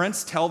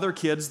 Parents tell their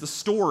kids the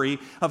story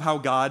of how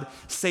God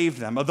saved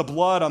them, of the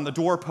blood on the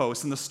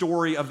doorposts and the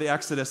story of the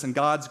Exodus and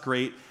God's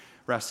great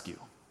rescue.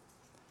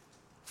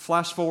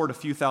 Flash forward a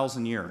few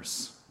thousand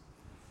years,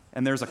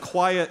 and there's a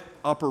quiet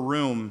upper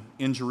room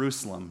in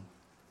Jerusalem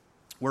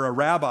where a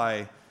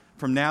rabbi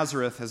from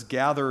Nazareth has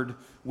gathered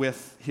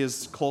with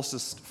his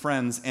closest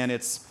friends, and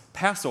it's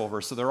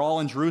Passover, so they're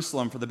all in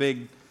Jerusalem for the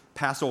big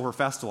Passover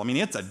festival. I mean,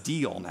 it's a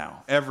deal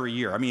now every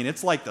year. I mean,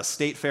 it's like the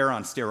state fair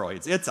on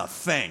steroids. It's a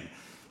thing.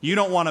 You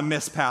don't want to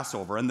miss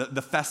Passover and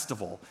the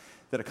festival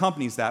that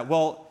accompanies that.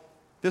 Well,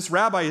 this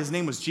rabbi, his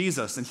name was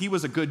Jesus, and he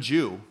was a good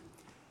Jew.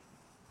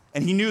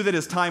 And he knew that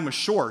his time was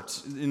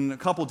short. In a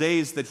couple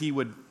days that he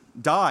would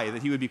die,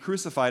 that he would be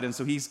crucified. And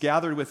so he's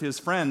gathered with his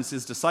friends,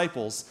 his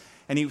disciples,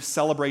 and he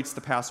celebrates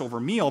the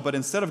Passover meal. But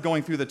instead of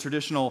going through the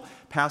traditional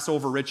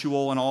Passover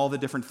ritual and all the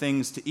different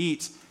things to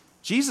eat,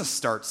 Jesus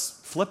starts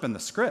flipping the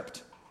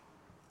script.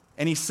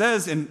 And he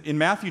says in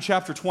Matthew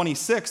chapter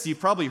 26,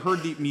 you've probably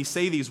heard me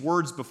say these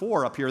words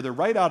before up here. They're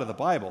right out of the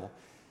Bible.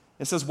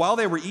 It says, while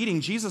they were eating,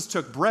 Jesus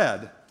took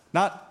bread,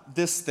 not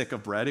this thick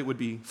of bread. It would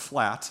be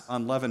flat,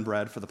 unleavened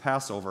bread for the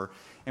Passover.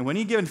 And when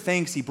he gave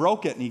thanks, he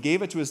broke it and he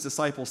gave it to his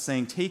disciples,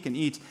 saying, take and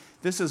eat.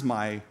 This is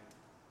my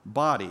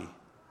body.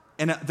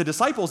 And the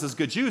disciples, as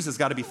good Jews, has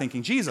got to be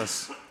thinking,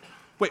 Jesus,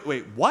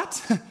 wait,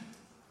 what?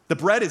 The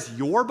bread is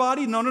your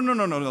body? No.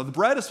 The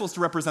bread is supposed to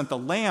represent the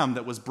lamb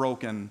that was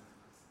broken.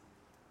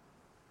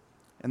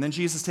 And then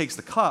Jesus takes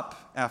the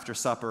cup after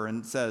supper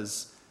and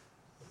says,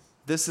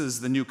 this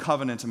is the new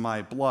covenant in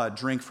my blood.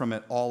 Drink from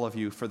it, all of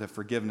you, for the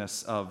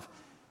forgiveness of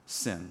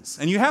sins.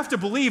 And you have to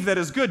believe that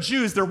as good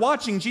Jews, they're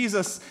watching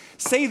Jesus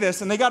say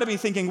this, and they got to be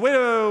thinking, wait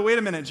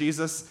a minute,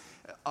 Jesus.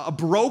 A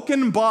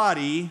broken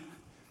body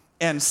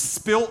and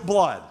spilt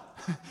blood.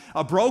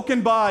 A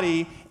broken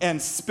body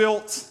and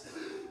spilt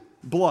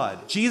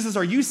blood. Jesus,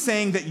 are you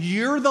saying that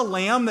you're the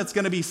lamb that's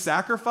going to be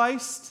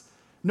sacrificed?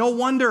 No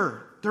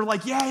wonder. They're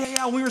like,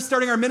 yeah. When we were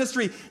starting our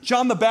ministry,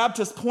 John the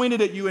Baptist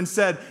pointed at you and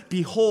said,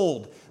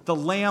 behold, the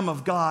Lamb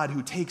of God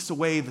who takes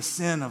away the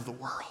sin of the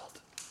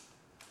world.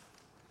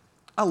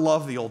 I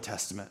love the Old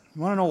Testament.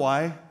 You want to know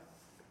why?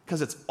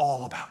 Because it's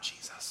all about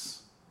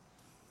Jesus.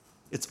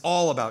 It's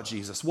all about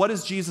Jesus. What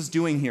is Jesus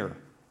doing here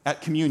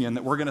at communion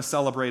that we're going to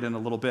celebrate in a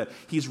little bit?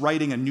 He's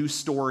writing a new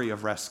story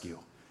of rescue.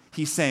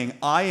 He's saying,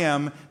 I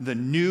am the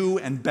new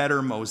and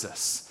better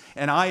Moses,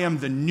 and I am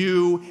the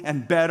new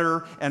and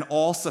better and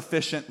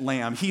all-sufficient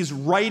Lamb. He's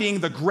writing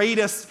the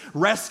greatest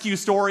rescue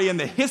story in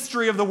the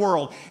history of the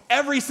world.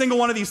 Every single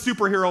one of these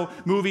superhero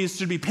movies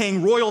should be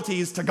paying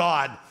royalties to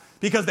God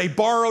because they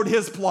borrowed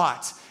his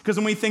plot. Because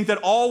when we think that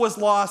all was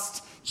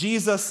lost,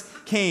 Jesus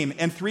came,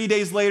 and 3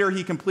 days later,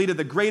 he completed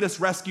the greatest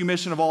rescue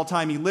mission of all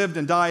time. He lived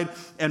and died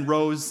and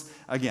rose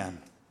again.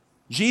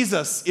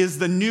 Jesus is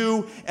the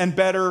new and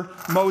better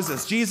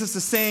Moses. Jesus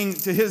is saying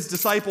to his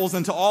disciples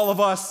and to all of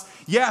us,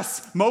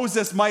 yes,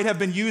 Moses might have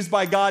been used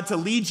by God to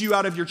lead you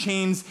out of your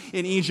chains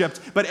in Egypt,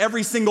 but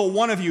every single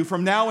one of you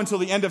from now until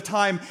the end of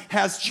time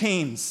has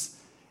chains.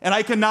 And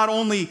I can not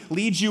only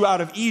lead you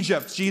out of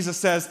Egypt, Jesus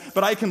says,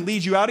 but I can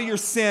lead you out of your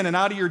sin and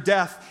out of your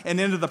death and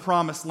into the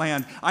promised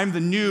land. I'm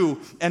the new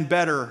and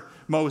better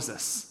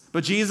Moses.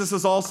 But Jesus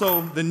is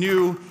also the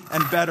new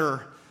and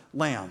better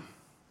Lamb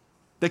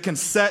that can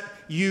set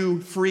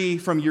you free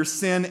from your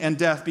sin and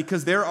death,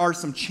 because there are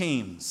some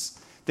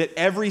chains that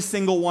every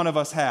single one of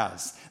us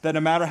has, that no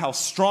matter how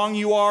strong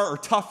you are or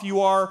tough you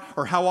are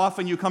or how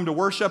often you come to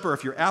worship or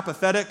if you're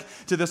apathetic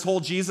to this whole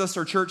Jesus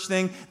or church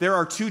thing, there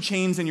are two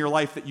chains in your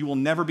life that you will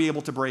never be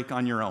able to break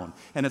on your own.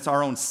 And it's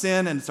our own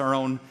sin and it's our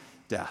own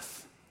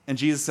death. And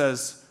Jesus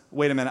says,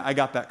 wait a minute, I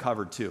got that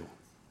covered too.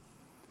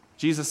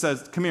 Jesus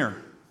says, come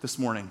here this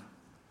morning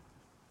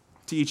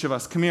to each of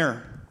us. Come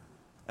here.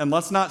 And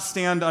let's not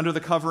stand under the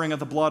covering of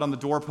the blood on the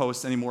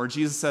doorpost anymore.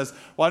 Jesus says,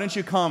 why don't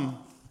you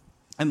come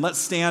and let's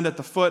stand at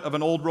the foot of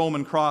an old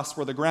Roman cross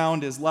where the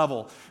ground is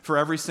level for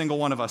every single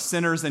one of us,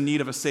 sinners in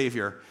need of a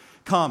Savior.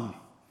 Come.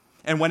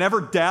 And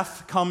whenever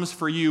death comes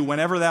for you,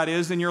 whenever that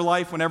is in your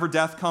life, whenever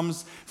death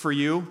comes for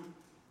you,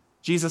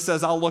 Jesus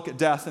says, I'll look at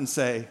death and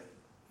say,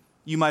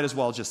 you might as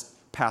well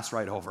just pass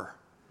right over.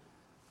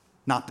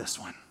 Not this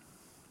one.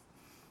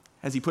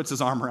 As he puts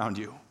his arm around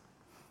you.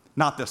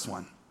 Not this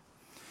one.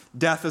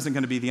 Death isn't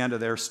going to be the end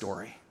of their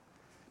story,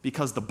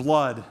 because the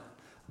blood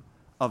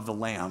of the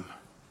Lamb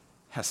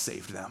has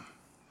saved them.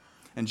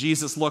 And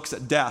Jesus looks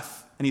at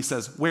death and he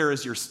says, where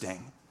is your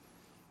sting?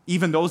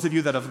 Even those of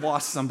you that have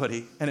lost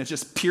somebody and it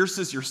just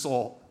pierces your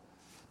soul,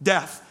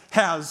 death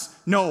has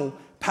no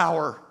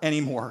power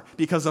anymore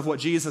because of what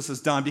Jesus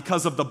has done,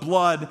 because of the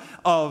blood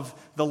of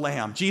the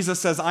Lamb. Jesus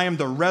says, I am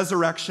the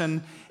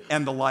resurrection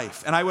and the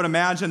life. And I would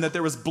imagine that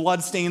there was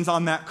blood stains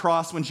on that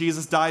cross when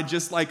Jesus died,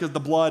 just like the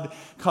blood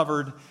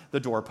covered the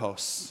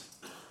doorposts.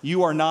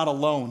 You are not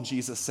alone,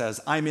 Jesus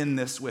says. I'm in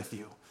this with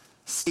you.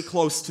 Stay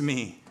close to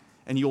me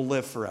and you'll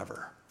live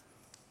forever.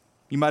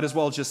 You might as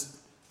well just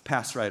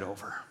pass right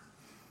over.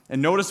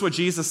 And notice what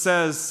Jesus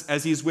says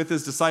as he's with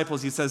his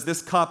disciples. He says,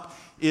 this cup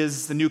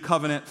is the new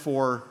covenant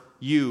for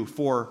you,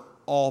 for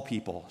all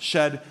people,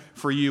 shed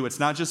for you. It's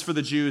not just for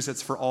the Jews,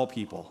 it's for all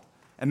people.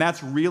 And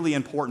that's really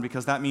important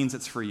because that means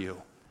it's for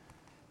you.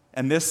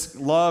 And this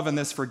love and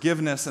this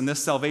forgiveness and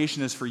this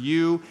salvation is for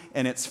you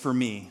and it's for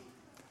me.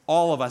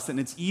 All of us. And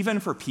it's even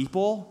for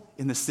people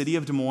in the city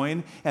of Des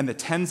Moines and the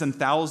tens and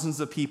thousands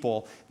of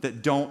people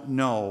that don't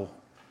know,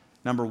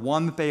 number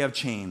one, that they have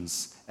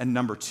chains, and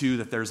number two,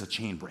 that there's a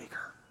chain breaker.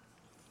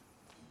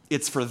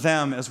 It's for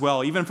them as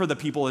well, even for the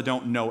people that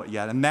don't know it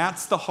yet. And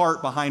that's the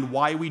heart behind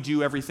why we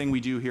do everything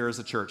we do here as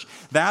a church.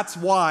 That's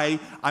why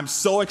I'm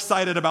so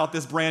excited about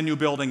this brand new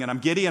building. And I'm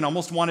giddy and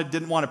almost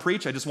didn't want to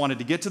preach. I just wanted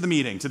to get to the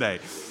meeting today.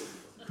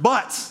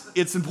 But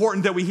it's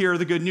important that we hear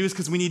the good news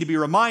because we need to be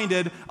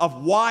reminded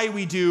of why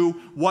we do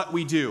what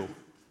we do.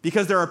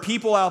 Because there are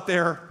people out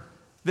there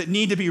that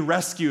need to be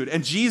rescued.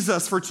 And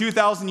Jesus, for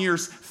 2,000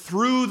 years,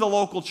 through the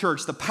local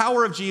church, the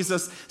power of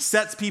Jesus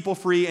sets people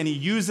free, and he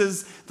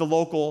uses the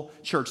local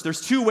church.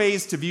 There's two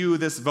ways to view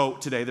this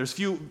vote today. There's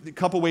a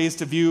couple ways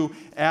to view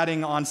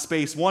adding on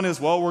space. One is,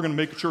 well, we're going to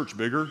make a church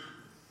bigger.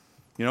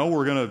 You know,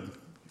 we're going to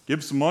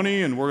give some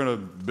money, and we're going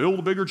to build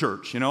a bigger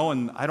church, you know.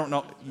 And I don't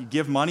know, you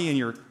give money and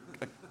you're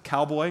a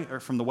cowboy or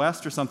from the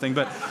West or something,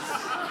 but...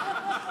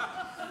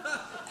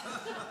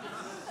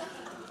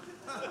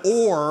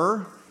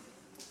 Or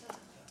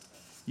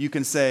you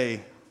can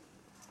say,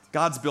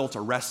 God's built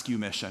a rescue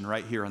mission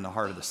right here in the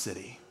heart of the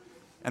city.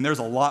 And there's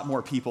a lot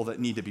more people that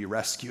need to be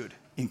rescued,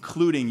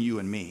 including you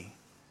and me.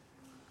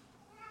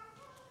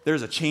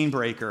 There's a chain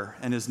breaker,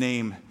 and his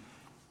name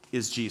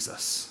is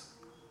Jesus.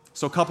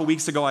 So a couple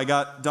weeks ago, I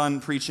got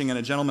done preaching, and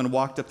a gentleman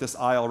walked up this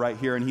aisle right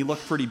here, and he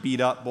looked pretty beat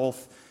up,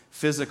 both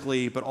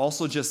physically, but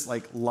also just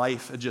like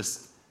life had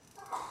just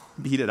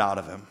beat it out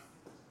of him.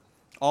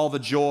 All the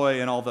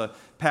joy and all the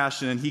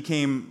passion. And he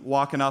came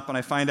walking up, and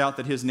I find out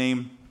that his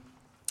name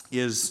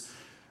is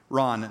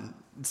Ron. And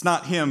it's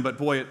not him, but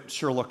boy, it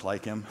sure looked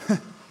like him.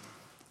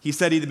 He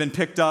said he'd been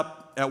picked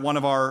up at one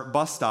of our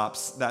bus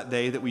stops that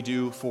day that we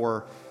do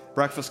for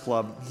Breakfast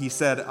Club. He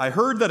said, I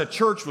heard that a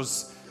church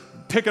was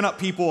picking up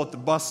people at the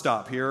bus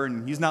stop here,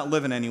 and he's not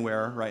living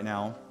anywhere right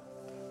now.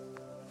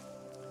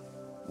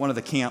 One of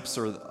the camps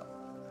or the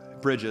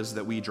bridges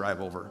that we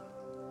drive over.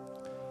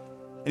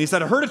 And he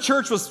said, I heard a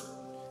church was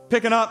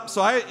picking up,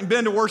 so I hadn't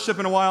been to worship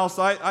in a while,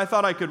 so I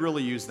thought I could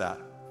really use that.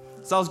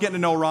 So I was getting to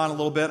know Ron a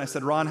little bit, and I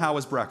said, Ron, how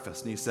was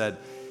breakfast? And he said,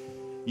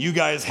 you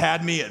guys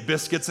had me at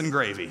biscuits and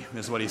gravy,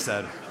 is what he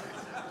said.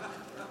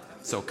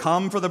 So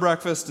come for the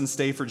breakfast and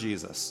stay for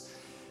Jesus.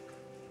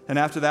 And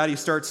after that, he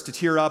starts to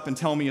tear up and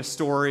tell me a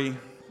story,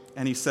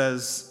 and he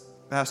says,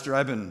 Pastor,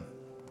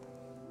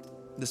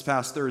 this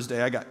past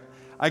Thursday,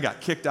 I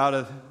got kicked out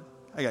of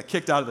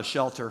the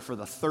shelter for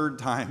the third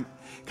time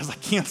because I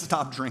can't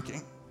stop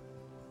drinking.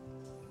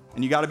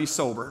 And you got to be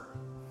sober.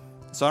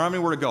 So I don't have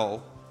anywhere to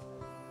go.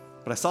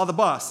 But I saw the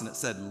bus and it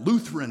said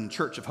Lutheran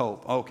Church of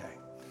Hope. Okay.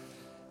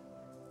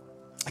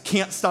 I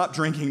can't stop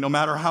drinking no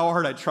matter how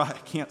hard I try. I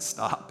can't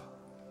stop.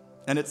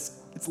 And it's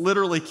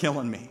literally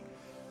killing me.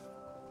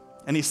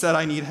 And he said,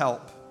 I need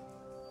help.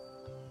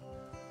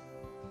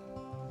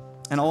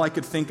 And all I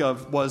could think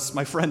of was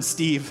my friend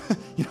Steve.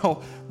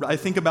 I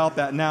think about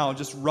that now,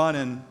 just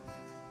running.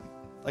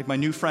 Like my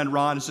new friend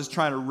Ron is just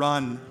trying to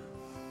run.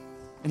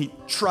 And he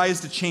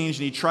tries to change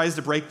and he tries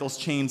to break those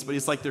chains, but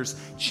it's like there's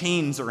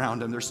chains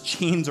around him. There's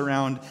chains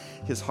around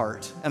his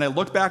heart. And I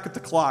look back at the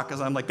clock as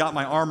I'm like got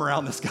my arm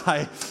around this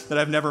guy that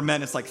I've never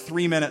met. It's like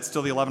 3 minutes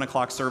till the 11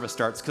 o'clock service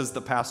starts because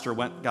the pastor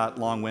got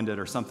long-winded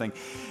or something.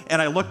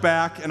 And I look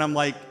back and I'm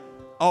like,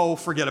 oh,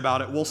 forget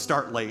about it. We'll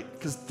start late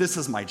because this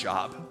is my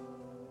job.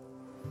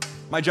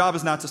 My job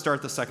is not to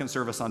start the second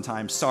service on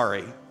time.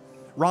 Sorry.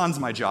 Ron's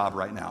my job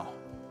right now.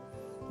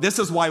 This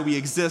is why we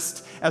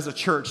exist as a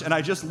church. And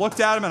I just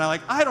looked at him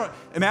and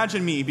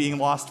imagine me being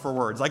lost for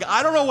words. Like,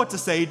 I don't know what to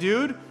say,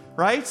 dude,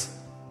 right?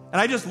 And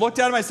I just looked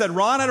at him, I said,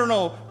 Ron, I don't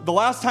know the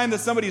last time that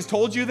somebody's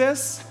told you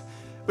this,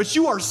 but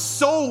you are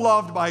so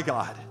loved by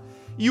God.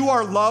 You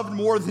are loved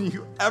more than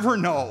you ever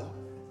know.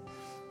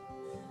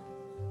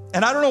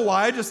 And I don't know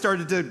why, I just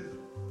started to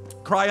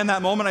cry in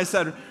that moment. I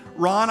said,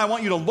 Ron, I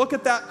want you to look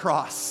at that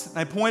cross. And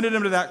I pointed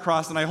him to that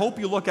cross, and I hope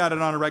you look at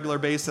it on a regular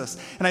basis.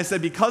 And I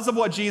said, because of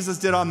what Jesus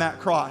did on that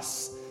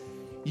cross,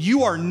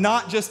 you are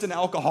not just an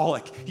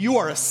alcoholic. You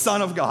are a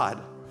son of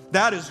God.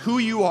 That is who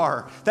you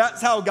are.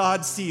 That's how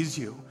God sees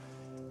you.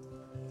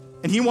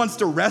 And he wants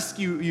to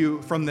rescue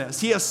you from this.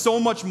 He has so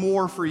much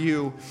more for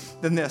you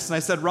than this. And I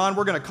said, Ron,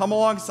 we're going to come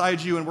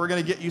alongside you, and we're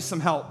going to get you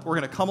some help. We're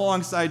going to come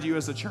alongside you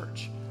as a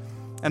church.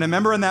 And I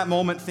remember in that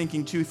moment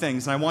thinking two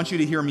things, and I want you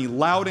to hear me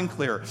loud and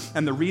clear.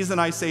 And the reason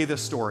I say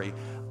this story,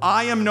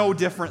 I am no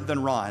different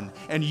than Ron,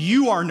 and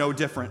you are no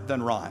different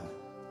than Ron.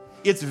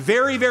 It's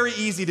very, very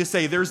easy to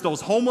say there's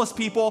those homeless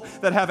people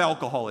that have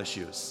alcohol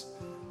issues.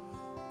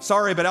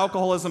 Sorry, but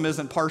alcoholism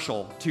isn't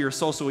partial to your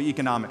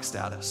socioeconomic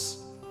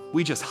status.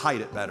 We just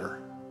hide it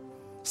better.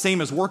 Same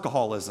as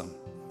workaholism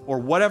or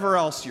whatever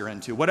else you're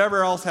into,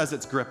 whatever else has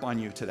its grip on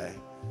you today.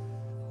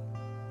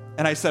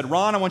 And I said,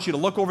 Ron, I want you to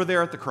look over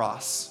there at the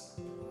cross.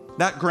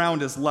 That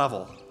ground is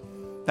level.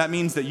 That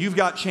means that you've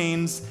got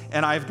chains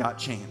and I've got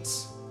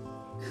chains.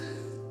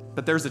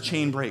 But there's a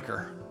chain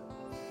breaker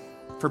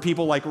for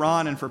people like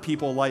Ron and for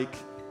people like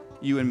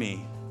you and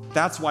me.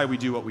 That's why we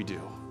do what we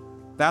do.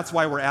 That's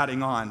why we're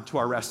adding on to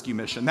our rescue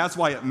mission. That's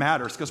why it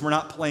matters, because we're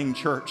not playing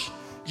church.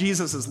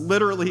 Jesus is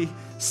literally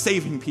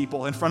saving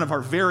people in front of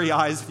our very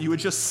eyes. If you would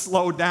just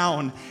slow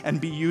down and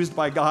be used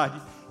by God,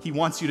 he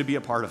wants you to be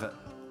a part of it.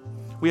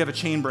 We have a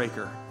chain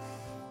breaker,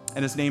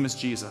 and his name is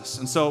Jesus.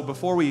 And so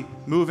before we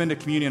move into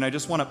communion, I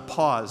just want to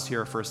pause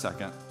here for a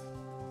second.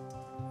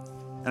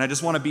 And I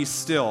just want to be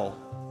still.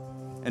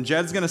 And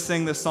Jed's going to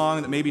sing this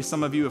song that maybe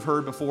some of you have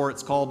heard before.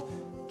 It's called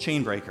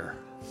Chainbreaker.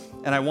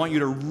 And I want you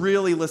to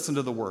really listen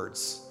to the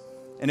words.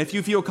 And if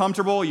you feel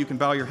comfortable, you can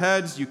bow your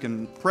heads, you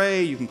can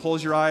pray, you can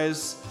close your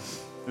eyes.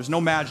 There's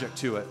no magic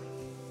to it.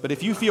 But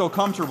if you feel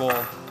comfortable,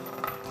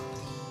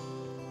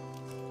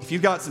 if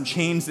you've got some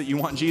chains that you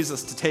want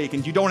Jesus to take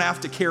and you don't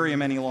have to carry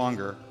them any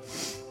longer,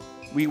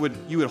 you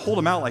would hold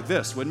them out like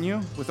this, wouldn't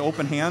you? With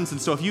open hands.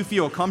 And so if you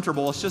feel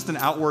comfortable, it's just an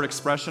outward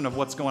expression of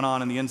what's going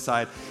on the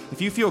inside.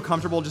 If you feel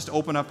comfortable, just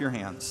open up your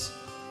hands.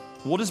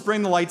 We'll just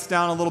bring the lights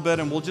down a little bit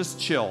and we'll just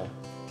chill.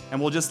 And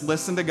we'll just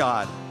listen to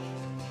God.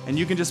 And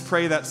you can just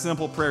pray that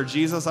simple prayer,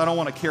 Jesus, I don't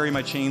want to carry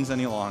my chains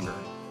any longer.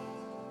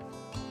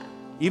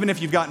 Even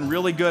if you've gotten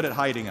really good at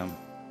hiding them,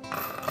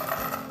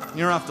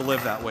 you don't have to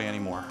live that way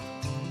anymore.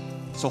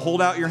 So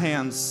hold out your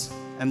hands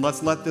and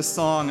let's let this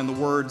song and the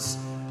words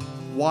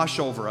wash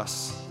over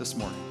us this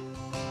morning.